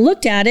I hadn't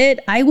looked at it,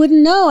 I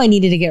wouldn't know I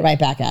needed to get right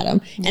back at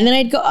them. And then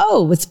I'd go,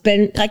 oh, it's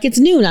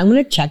noon. I'm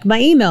going to check my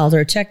emails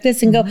or check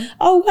this and go,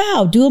 oh,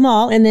 wow, do them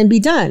all and then be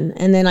done.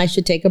 And then I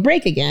should take a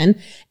break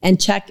again and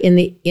check in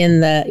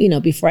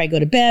the before I go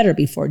to bed or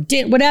before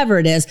dinner, whatever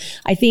it is.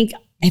 I think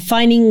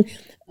finding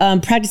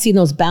practicing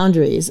those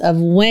boundaries of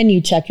when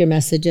you check your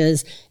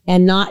messages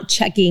and not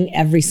checking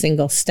every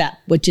single step,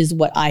 which is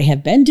what I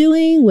have been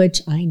doing, which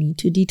I need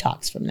to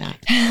detox from that.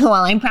 Well,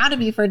 I'm proud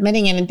of you for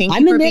admitting it, and thank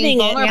I'm you for being admitting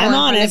it. vulnerable I'm in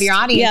front of honest. your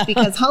audience, Yeah.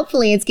 because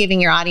hopefully it's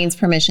giving your audience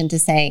permission to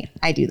say,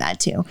 I do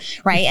that too,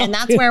 right? And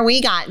that's where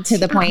we got to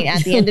the point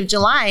at the end of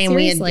July, and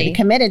we Seriously. had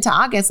committed to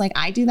August, like,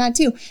 I do that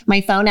too.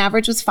 My phone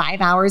average was 5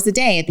 hours a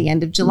day at the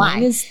end of July.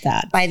 What is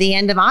that? By the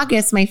end of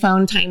August, my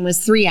phone time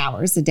was 3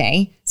 hours a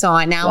day. So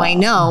now I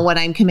know what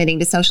I'm committing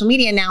to social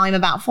media. Now I'm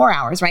about 4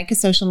 hours, right? Because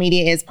social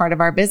media is part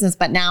of our business.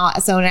 But now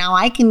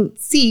I can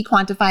see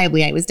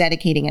quantifiably I was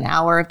dedicating an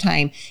hour of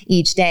time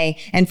each day.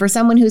 And for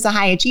someone who's a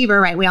high achiever,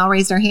 right? We all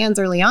raised our hands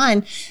early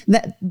on.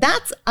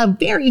 That's a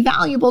very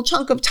valuable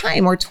chunk of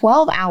time, or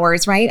 12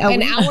 hours, right?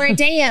 An hour a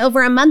day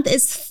over a month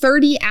is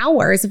 30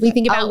 hours. If we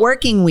think A about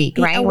working week,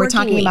 right? a We're working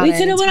talking week. about We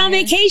could have went on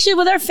vacation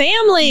with our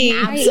family.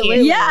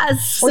 Absolutely.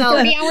 Yes. or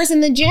 30 hours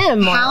in the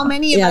gym. How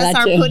many of Yeah, us that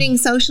are too. putting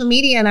social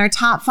media in our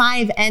top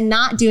 5 and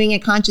not doing it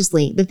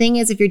consciously? The thing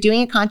is, if you're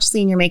doing it consciously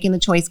and you're making the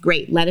choice,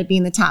 great. Let it be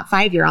in the top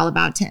 5. You're all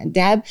about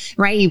Deb,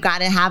 right? You've got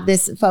to have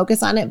this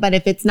focus on it. But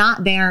if it's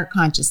not there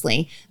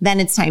consciously, then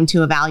it's time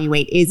to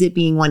evaluate, is it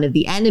being one of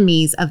the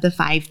enemies of the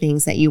 5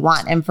 things that you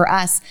want? And for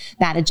us,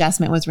 that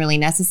adjustment was really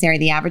necessary.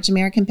 The average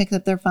American picks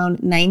up their phone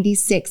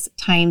 96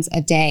 times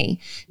a day.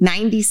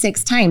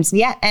 96 times.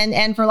 Yeah.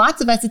 And for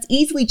lots of us, it's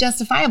easily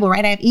justifiable,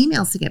 right? I have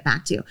emails to get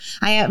back to.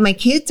 My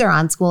kids are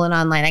on school and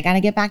online. I got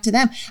to get back to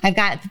them. I've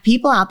got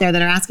people out there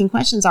that are asking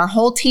questions. Our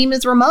whole team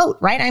is remote,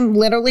 right? I'm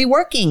literally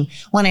working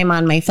when I'm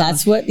on my phone.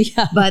 That's what,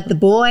 yeah. But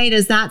boy,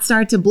 does that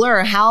start to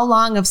blur. How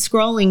long of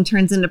scrolling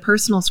turns into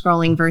personal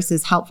scrolling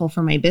versus helpful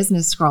for my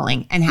business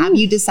scrolling? And have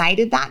you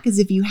decided that? Because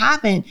if you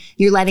haven't,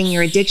 you're letting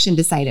your addiction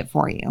decide it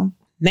for you.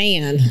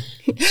 Man,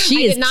 she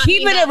I is did not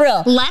keeping mean it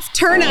real. Left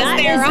turn us That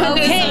there is on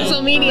okay.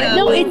 social media.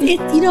 No, it,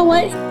 you know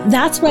what?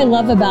 That's what I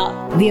love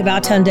about the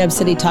About Town Deb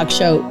City Talk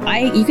Show.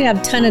 You can have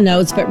a ton of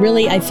notes, but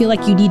really I feel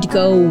like you need to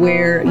go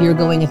where you're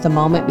going at the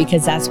moment,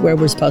 because that's where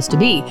we're supposed to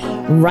be,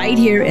 right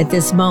here at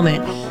this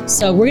moment.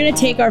 So we're going to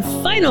take our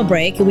final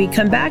break, and we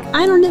come back.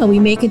 I don't know. We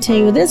may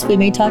continue with this. We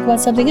may talk about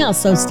something else.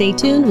 So stay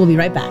tuned. We'll be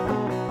right back.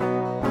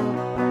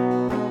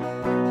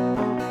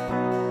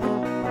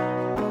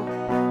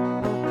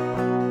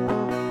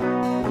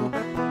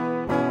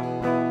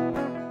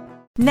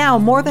 Now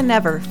more than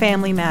ever,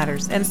 family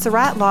matters, and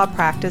Surratt Law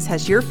Practice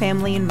has your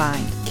family in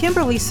mind.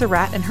 Kimberly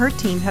Surratt and her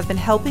team have been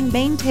helping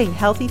maintain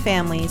healthy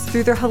families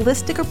through their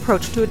holistic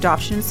approach to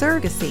adoption and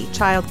surrogacy,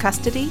 child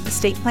custody,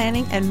 estate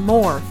planning, and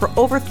more for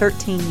over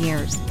 13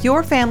 years.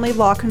 Your family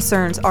law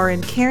concerns are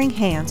in caring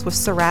hands with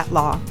Surratt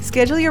Law.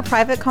 Schedule your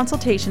private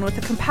consultation with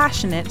a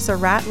compassionate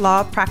Surratt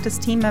Law Practice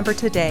team member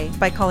today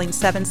by calling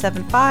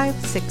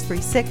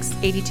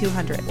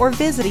 775-636-8200 or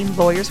visiting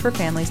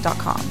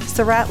lawyersforfamilies.com.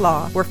 Surratt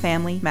Law, where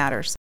family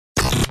matters.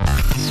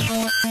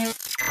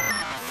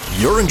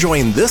 You're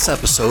enjoying this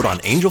episode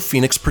on Angel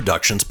Phoenix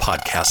Productions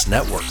Podcast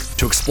Network.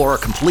 To explore a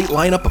complete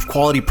lineup of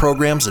quality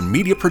programs and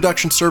media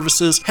production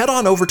services, head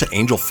on over to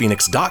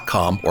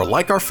angelphoenix.com or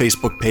like our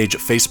Facebook page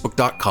at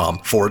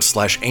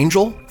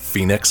facebook.com/Angel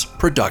Phoenix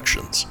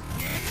Productions.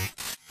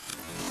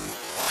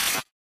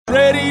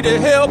 Ready to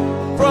help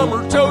from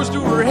her toes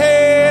to her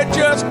head.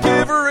 Just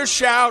give her a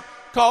shout.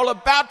 Call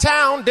About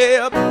Town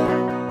Deb.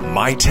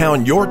 My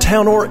town, your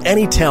town, or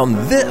any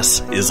town,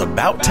 this is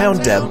About Town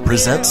Deb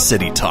presents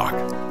City Talk.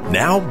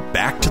 Now,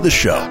 back to the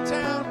show.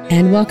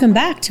 And welcome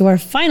back to our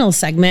final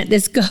segment.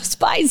 This goes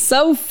by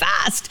so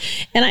fast.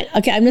 And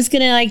I'm just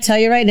going to tell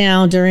you right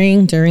now,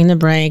 during the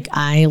break,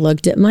 I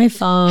looked at my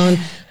phone,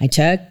 I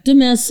checked a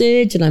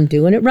message, and I'm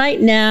doing it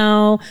right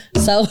now.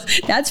 So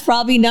that's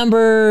probably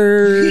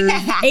number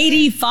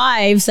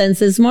 85 since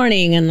this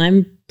morning. And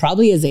I'm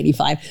probably is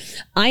 85.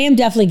 I am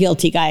definitely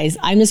guilty, guys.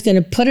 I'm just going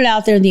to put it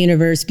out there in the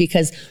universe,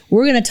 because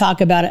we're going to talk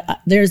about it.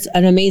 There's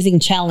an amazing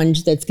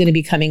challenge that's going to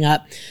be coming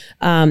up.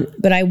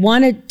 But I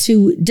wanted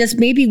to just,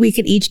 maybe we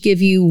could each give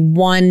you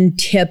one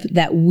tip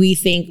that we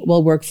think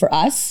will work for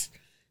us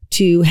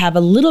to have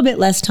a little bit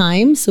less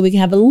time, so we can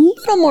have a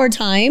little more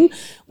time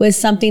with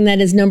something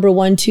that is number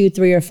 1, 2,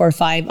 3, or 4,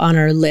 5 on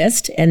our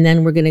list. And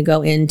then we're going to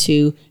go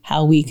into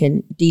how we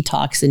can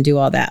detox and do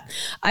all that.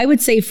 I would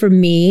say for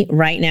me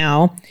right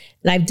now,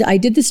 and I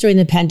did this during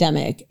the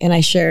pandemic, and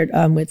I shared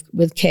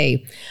with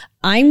Kay,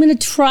 I'm going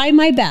to try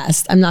my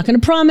best. I'm not going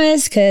to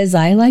promise, because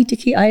I want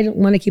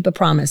to keep a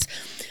promise,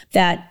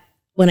 that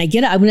when I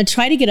get up, I'm going to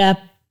try to get up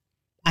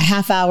a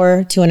half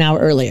hour to an hour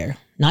earlier.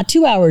 Not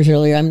 2 hours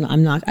earlier. I'm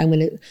going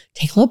to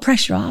take a little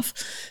pressure off.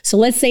 So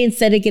let's say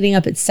instead of getting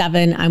up at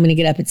 7, I'm going to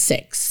get up at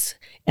 6.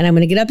 And I'm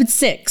going to get up at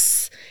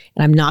 6.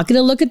 And I'm not going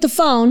to look at the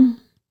phone.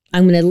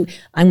 I'm going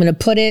to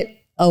put it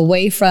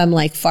away from,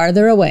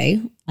 farther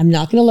away. I'm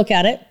not going to look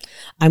at it.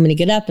 I'm going to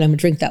get up and I'm going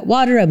to drink that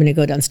water. I'm going to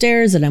go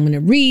downstairs and I'm going to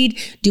read,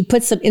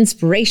 put some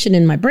inspiration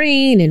in my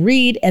brain and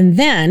read. And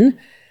then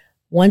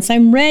once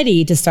I'm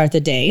ready to start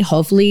the day,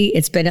 hopefully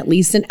it's been at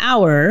least an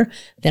hour,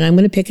 then I'm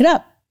going to pick it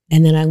up.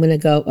 And then I'm going to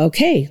go,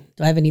 okay,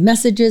 do I have any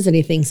messages?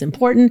 Anything's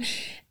important?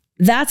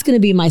 that's going to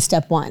be my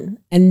step one.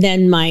 And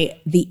then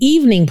the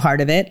evening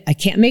part of it, I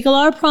can't make a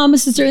lot of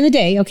promises during the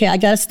day. Okay, I'm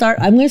going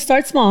to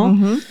start small.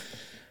 I'm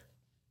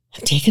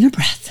taking a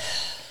breath.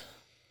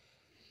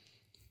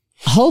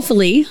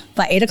 Hopefully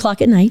by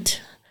 8:00 at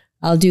night,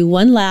 I'll do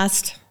one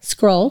last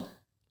scroll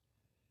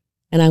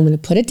and I'm going to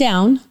put it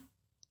down.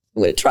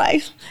 I'm going to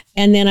try.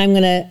 And then I'm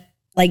going to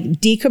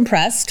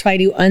decompress, try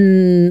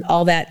to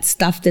all that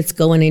stuff that's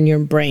going in your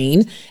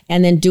brain,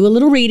 and then do a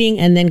little reading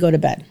and then go to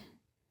bed.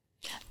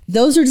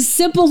 Those are just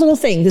simple little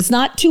things. It's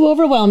not too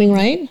overwhelming,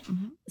 right?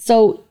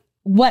 So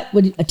what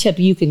would a tip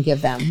you can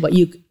give them?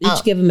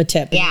 Each give them a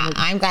tip. Yeah,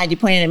 I'm glad you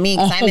pointed at me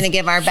because I'm going to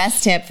give our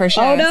best tip for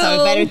sure. Oh, no. So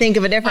we better think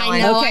of a different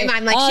one. know. Okay.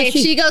 I'm like, if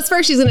she goes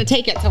first, she's going to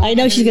take it. So I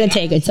know she's going to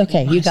take it. It's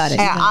okay. You got it.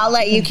 I'll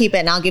let you keep it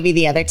and I'll give you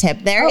the other tip.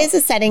 There is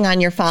a setting on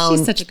your phone.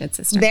 She's such a good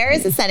sister. There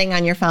is a setting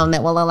on your phone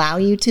that will allow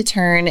you to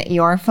turn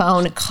your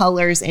phone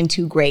colors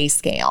into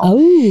grayscale.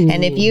 Oh.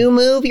 And if you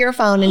move your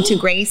phone into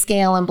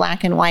grayscale and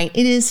black and white,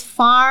 it is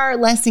far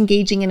less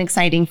engaging and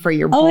exciting for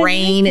your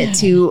brain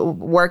to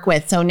work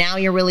with. So now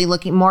you're really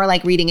looking more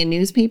like reading a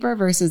newspaper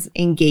versus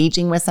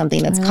engaging with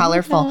something that's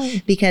colorful,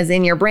 because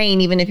in your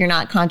brain, even if you're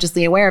not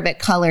consciously aware of it,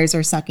 colors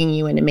are sucking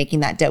you into making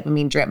that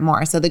dopamine drip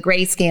more. So the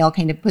grayscale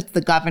kind of puts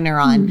the governor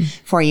on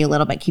for you a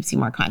little bit, keeps you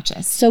more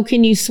conscious. So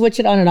can you switch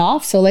it on and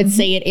off? So let's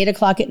say at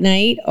 8:00 at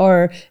night,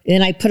 or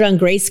then I put it on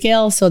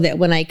grayscale so that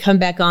when I come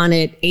back on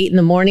at 8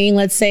 a.m,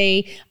 let's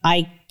say,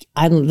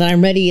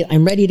 I'm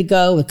ready to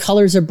go. The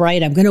colors are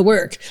bright. I'm going to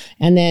work.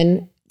 And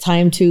then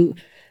time to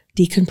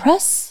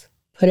decompress,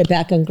 put it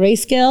back on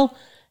grayscale,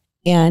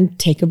 and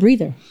take a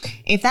breather.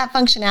 If that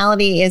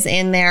functionality is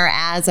in there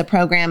as a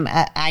program,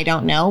 I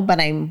don't know, but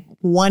I'm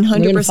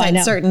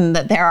 100% certain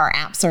that there are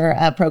apps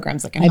or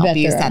programs that can help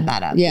you set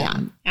that up. Yeah.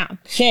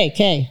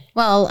 Okay.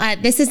 Well,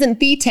 this isn't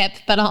the tip,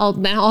 but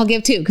I'll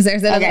give two because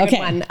there's another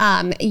good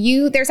one.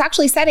 There's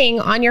actually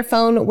setting on your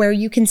phone where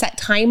you can set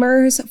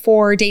timers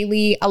for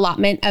daily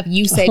allotment of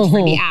usage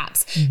for the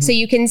apps. So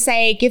you can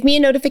say, give me a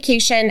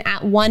notification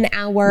at 1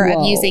 hour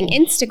of using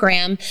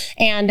Instagram.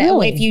 And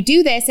if you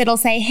do this, it'll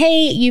say,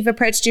 hey, you've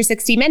approached your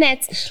 60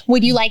 minutes.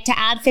 Would you like to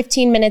add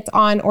 15 minutes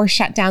on or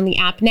shut down the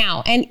app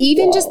now? And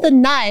even just the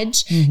nudge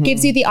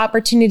gives you the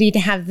opportunity to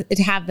have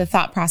the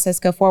thought process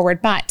go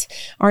forward. But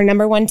our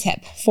number one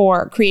tip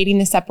for creating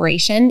the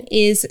separation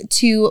is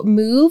to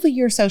move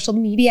your social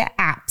media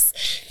apps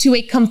to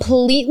a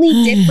completely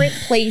different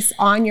place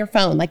on your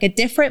phone, like a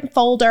different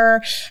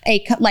folder,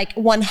 like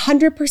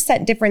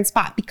 100% different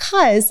spot.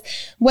 Because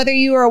whether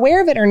you are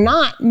aware of it or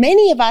not,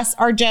 many of us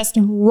are just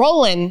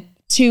rolling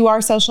to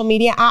our social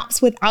media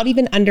apps without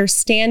even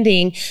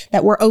understanding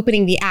that we're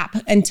opening the app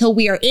until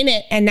we are in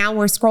it. And now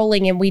we're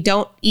scrolling and we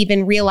don't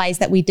even realize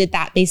that we did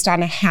that based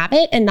on a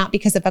habit and not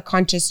because of a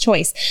conscious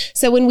choice.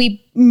 So when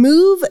we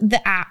move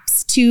the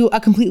apps to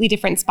a completely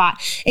different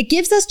spot, it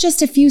gives us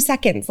just a few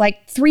seconds,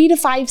 like 3 to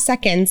 5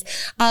 seconds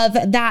of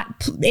that,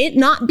 it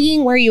not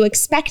being where you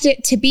expect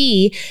it to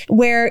be,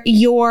 where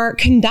your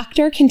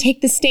conductor can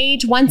take the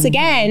stage once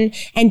again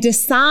and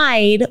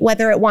decide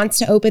whether it wants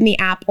to open the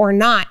app or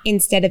not,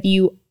 instead of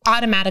you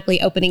automatically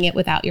opening it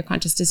without your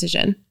conscious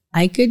decision.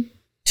 I could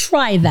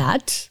try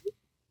that.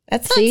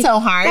 That's not so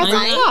hard.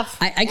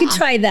 I could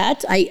try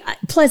that.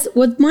 Plus,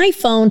 with my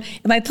phone,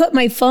 if I put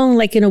my phone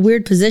like in a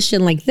weird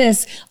position like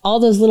this, all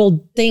those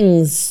little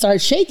things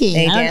start shaking.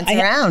 They dance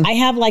around. I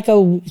have like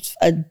a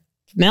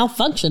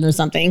malfunction or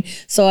something.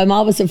 So I'm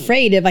always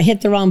afraid if I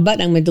hit the wrong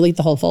button, I'm going to delete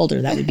the whole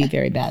folder. That would be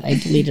very bad. I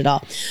delete it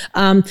all.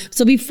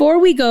 So before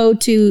we go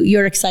to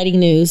your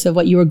exciting news of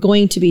what you were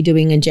going to be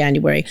doing in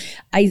January,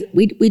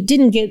 we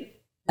didn't get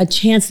a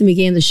chance to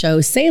begin the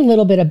show. Say a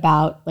little bit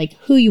about like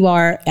who you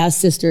are as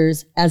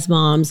sisters, as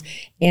moms,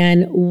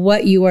 and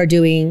what you are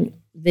doing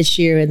this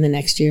year and the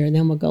next year, and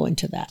then we'll go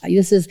into that.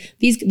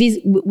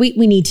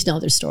 We need to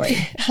know their story.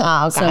 Oh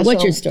gosh. So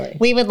what's your story?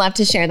 We would love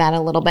to share that a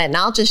little bit. And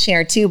I'll just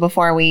share too,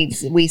 before we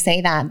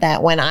say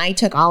that when I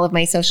took all of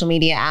my social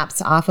media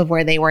apps off of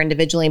where they were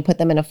individually and put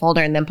them in a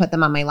folder and then put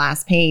them on my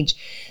last page,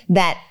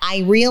 that I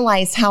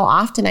realized how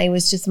often I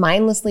was just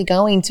mindlessly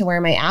going to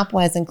where my app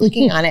was and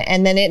clicking on it.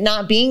 And then it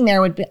not being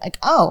there would be like,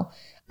 oh,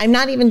 I'm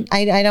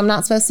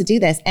not supposed to do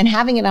this. And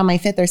having it on my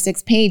 5th or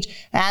 6th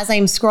page, as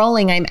I'm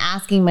scrolling, I'm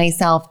asking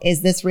myself,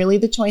 is this really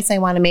the choice I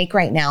want to make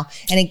right now?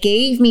 And it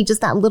gave me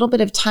just that little bit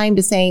of time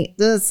to say,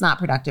 this is not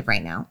productive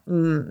right now.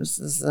 This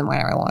isn't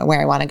where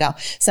I want to go.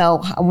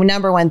 So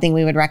number one thing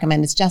we would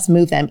recommend is just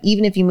move them.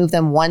 Even if you move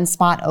them one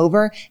spot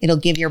over, it'll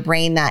give your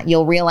brain that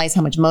you'll realize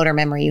how much motor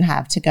memory you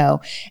have to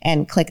go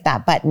and click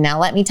that button. Now,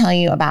 let me tell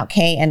you about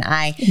Kay and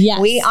I. Yes.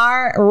 We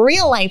are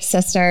real life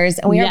sisters.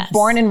 We are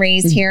born and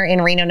raised here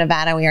in Reno,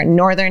 Nevada. We are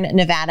Northern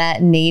Nevada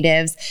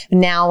natives.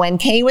 Now, when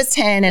Kay was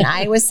 10 and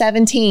I was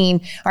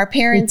 17, our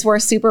parents were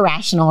super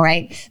rational,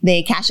 right?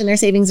 They cashed in their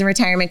savings in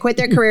retirement, quit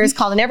their careers,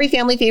 called in every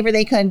family favor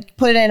they could,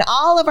 put in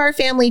all of our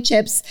family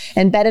chips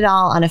and bet it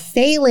all on a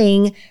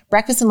failing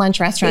breakfast and lunch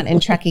restaurant in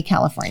Truckee,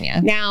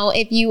 California. Now,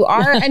 if you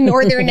are a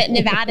Northern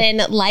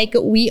Nevadan like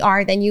we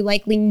are, then you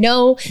likely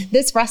know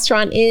this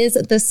restaurant is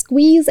the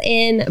Squeeze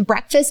In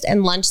breakfast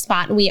and lunch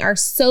spot. And we are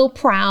so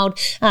proud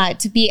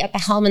to be at the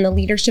helm and the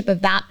leadership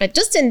of that. But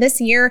just in this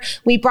year,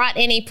 we brought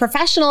in a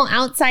professional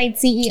outside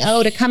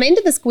CEO to come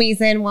into the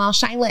Squeeze In while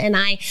Shyla and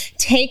I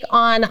take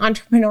on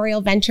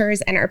entrepreneurial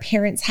ventures and our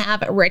parents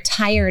have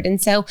retired. And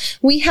so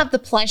we have the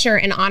pleasure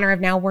and honor of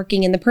now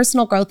working in the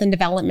personal growth and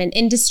development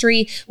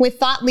industry with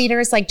thought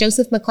leaders like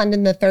Joseph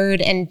McClendon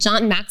III and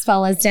John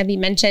Maxwell, as Debbie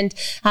mentioned.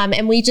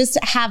 And we just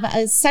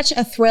have such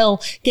a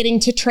thrill getting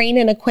to train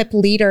and equip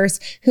leaders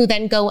who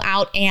then go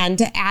out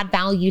and add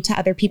value to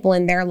other people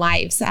in their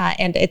lives.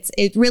 And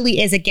it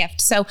really is a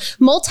gift. So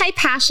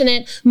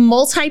multi-passionate,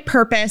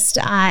 multi-purposed,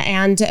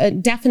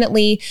 and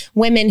definitely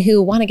women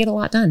who want to get a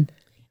lot done.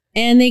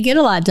 And they get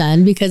a lot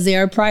done because they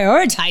are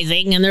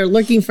prioritizing and they're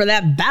looking for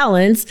that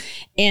balance,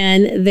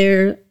 and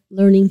they're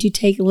learning to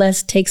take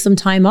some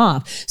time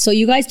off. So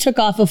you guys took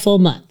off a full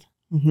month.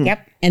 Mm-hmm.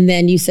 Yep. And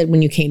then you said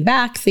when you came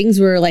back, things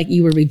were like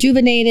you were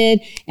rejuvenated.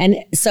 And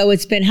so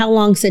it's been how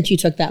long since you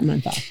took that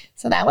month off?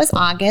 So that was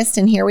August,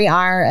 and here we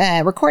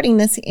are recording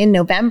this in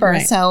November.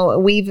 Right. So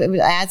we've,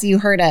 as you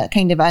heard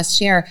kind of us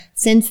share,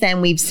 since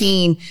then we've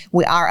seen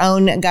our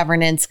own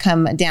governance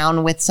come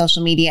down with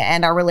social media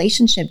and our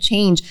relationship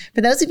change. For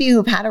those of you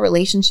who've had a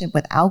relationship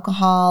with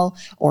alcohol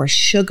or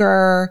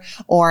sugar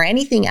or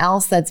anything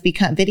else that's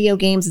become video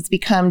games, it's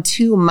become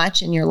too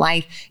much in your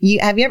life.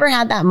 Have you ever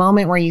had that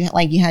moment where you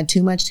had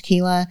too much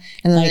tequila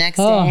and then the next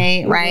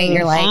day, right?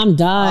 You're like, I'm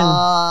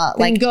done.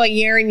 Like go a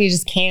year and you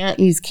just can't.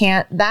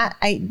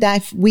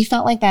 We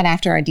felt like that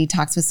after our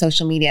detox with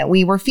social media.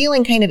 We were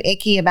feeling kind of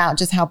icky about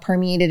just how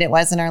permeated it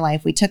was in our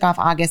life. We took off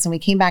August and we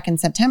came back in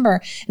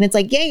September, and it's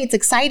like, yay, it's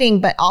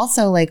exciting, but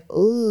also like,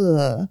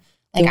 ooh.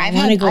 Like I've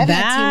had too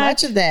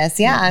much of this.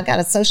 Yeah, I've got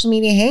a social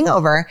media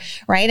hangover,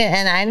 right?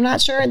 And I'm not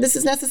sure this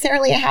is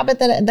necessarily a habit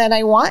that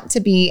I want to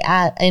be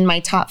in my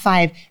top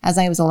 5 as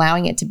I was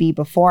allowing it to be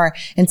before.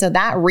 And so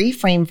that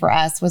reframe for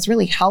us was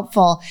really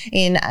helpful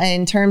in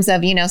terms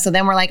of, so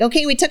then we're like,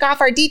 okay, we took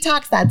off our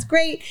detox. That's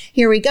great.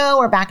 Here we go.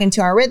 We're back into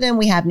our rhythm.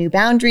 We have new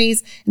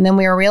boundaries. And then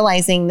we were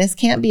realizing this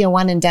can't be a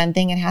one and done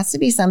thing. It has to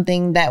be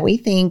something that we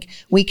think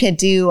we could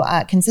do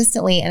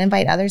consistently and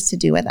invite others to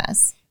do with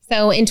us.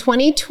 So in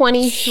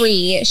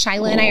 2023,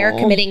 Shyla and I are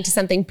committing to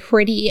something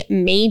pretty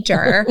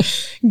major.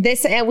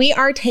 We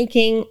are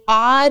taking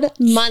odd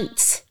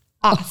months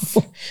off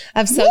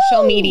of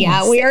social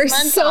media. We are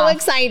so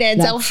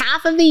excited. So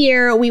half of the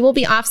year we will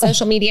be off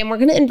social media, and we're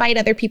going to invite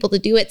other people to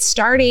do it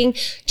starting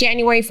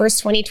January 1st,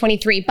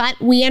 2023. But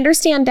we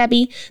understand,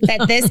 Debbie,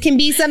 that this can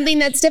be something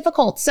that's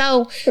difficult.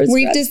 So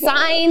we've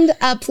designed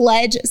a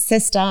pledge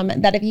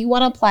system that if you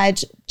want to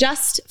pledge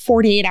just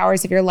 48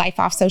 hours of your life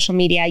off social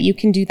media, you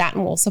can do that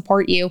and we'll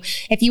support you.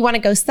 If you want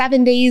to go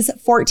 7 days,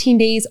 14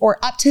 days, or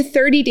up to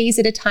 30 days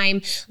at a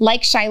time,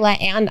 like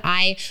Shyla and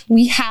I,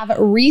 we have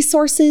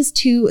resources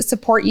to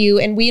support you.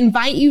 And we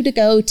invite you to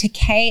go to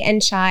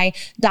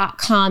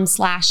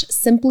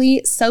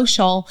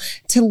kayandshai.com/simplysocial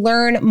to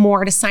learn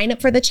more, to sign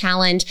up for the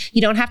challenge.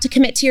 You don't have to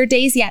commit to your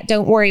days yet.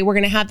 Don't worry. We're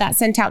going to have that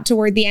sent out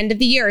toward the end of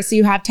the year, so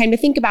you have time to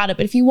think about it.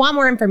 But if you want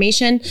more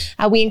information,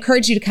 we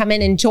encourage you to come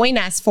in and join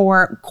us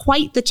for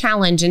quite the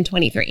challenge in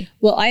 23.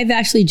 Well, I've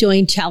actually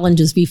joined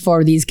challenges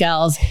before, these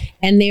gals,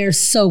 and they are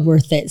so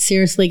worth it.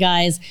 Seriously,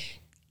 guys,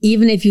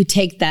 even if you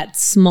take that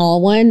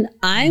small one,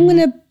 I'm going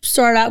to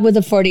start out with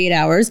the 48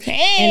 hours.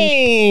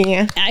 Hey,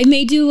 and I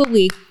may do a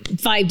week,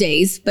 5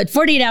 days, but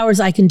 48 hours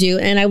I can do.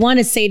 And I want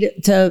to say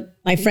to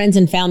my friends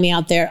and family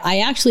out there, I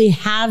actually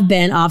have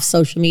been off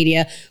social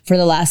media for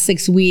the last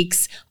 6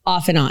 weeks,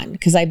 off and on,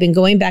 because I've been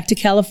going back to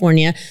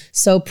California.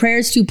 So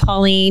prayers to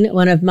Pauline,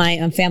 one of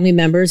my family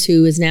members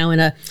who is now in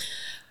a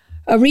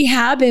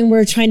rehab, and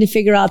we're trying to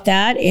figure out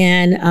that.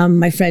 And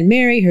my friend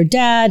Mary, her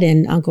dad,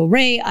 and Uncle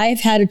Ray,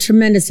 I've had a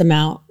tremendous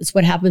amount. It's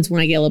what happens when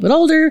I get a little bit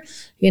older,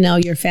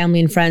 your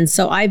family and friends.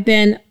 So I've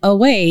been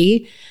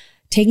away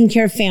taking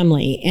care of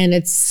family, and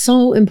it's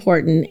so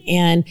important.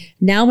 And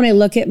now when I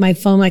look at my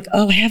phone, like,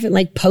 oh, I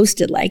haven't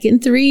posted in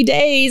 3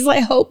 days.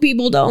 I hope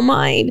people don't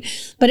mind.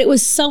 But it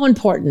was so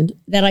important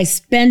that I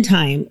spend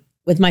time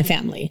with my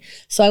family.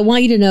 So I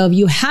want you to know, if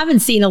you haven't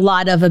seen a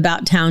lot of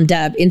About Town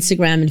Deb,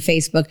 Instagram and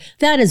Facebook,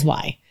 that is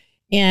why.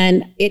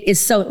 And it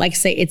is so, like I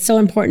say, it's so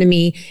important to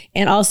me,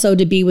 and also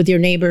to be with your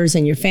neighbors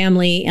and your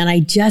family. And I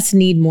just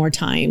need more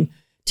time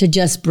to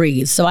just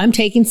breathe. So I'm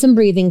taking some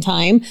breathing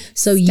time.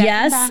 So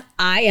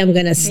I am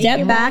going to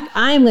step back.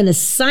 I'm going to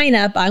sign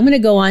up. I'm going to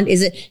go on,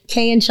 is it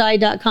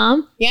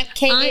kayandshai.com? Yep.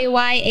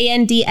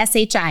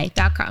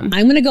 KAYANDSHI.com.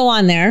 I'm going to go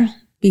on there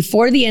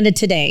before the end of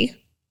today.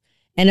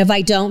 And if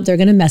I don't, they're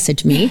going to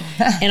message me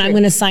and I'm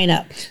going to sign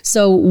up.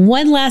 So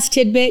one last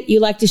tidbit you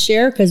like to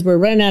share, because we're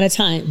running out of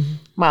time.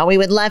 Well, we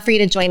would love for you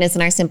to join us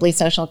in our Simply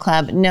Social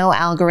Club. No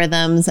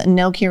algorithms,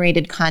 no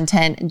curated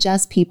content,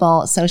 just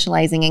people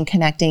socializing and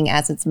connecting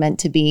as it's meant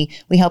to be.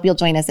 We hope you'll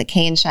join us at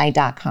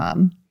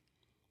kayandshai.com.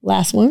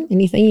 last one,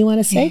 anything you want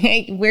to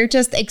say? We're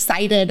just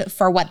excited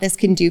for what this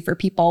can do for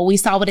people. We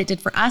saw what it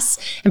did for us.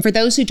 And for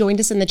those who joined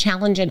us in the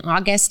challenge in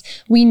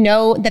August, we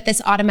know that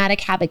this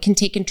automatic habit can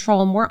take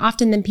control more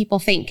often than people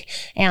think.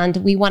 And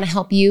we want to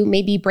help you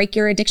maybe break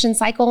your addiction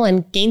cycle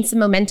and gain some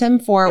momentum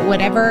for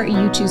whatever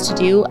you choose to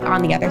do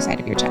on the other side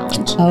of your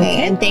challenge.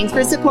 Okay. And thanks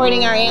for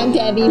supporting our Aunt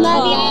Debbie.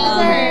 Love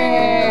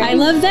you. I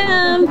love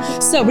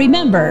them. So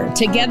remember,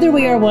 together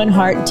we are one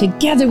heart,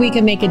 together we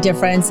can make a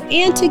difference,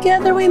 and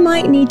together we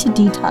might need to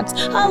detox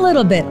a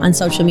little bit on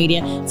social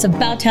media. It's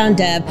About Town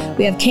Deb.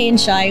 We have Kay and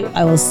Shai.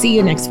 I will see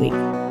you next week.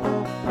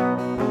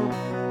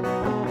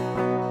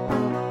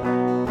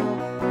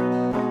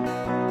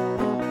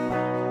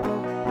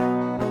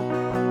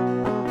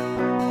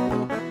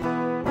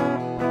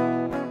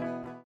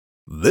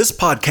 This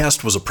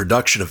podcast was a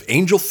production of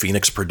Angel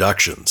Phoenix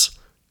Productions.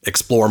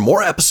 Explore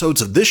more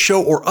episodes of this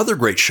show or other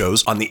great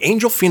shows on the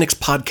Angel Phoenix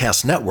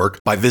Podcast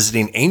Network by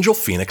visiting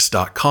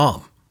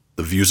angelphoenix.com.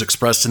 The views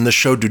expressed in this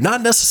show do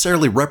not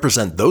necessarily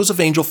represent those of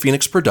Angel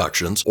Phoenix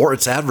Productions or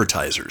its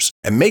advertisers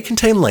and may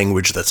contain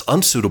language that's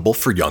unsuitable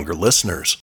for younger listeners.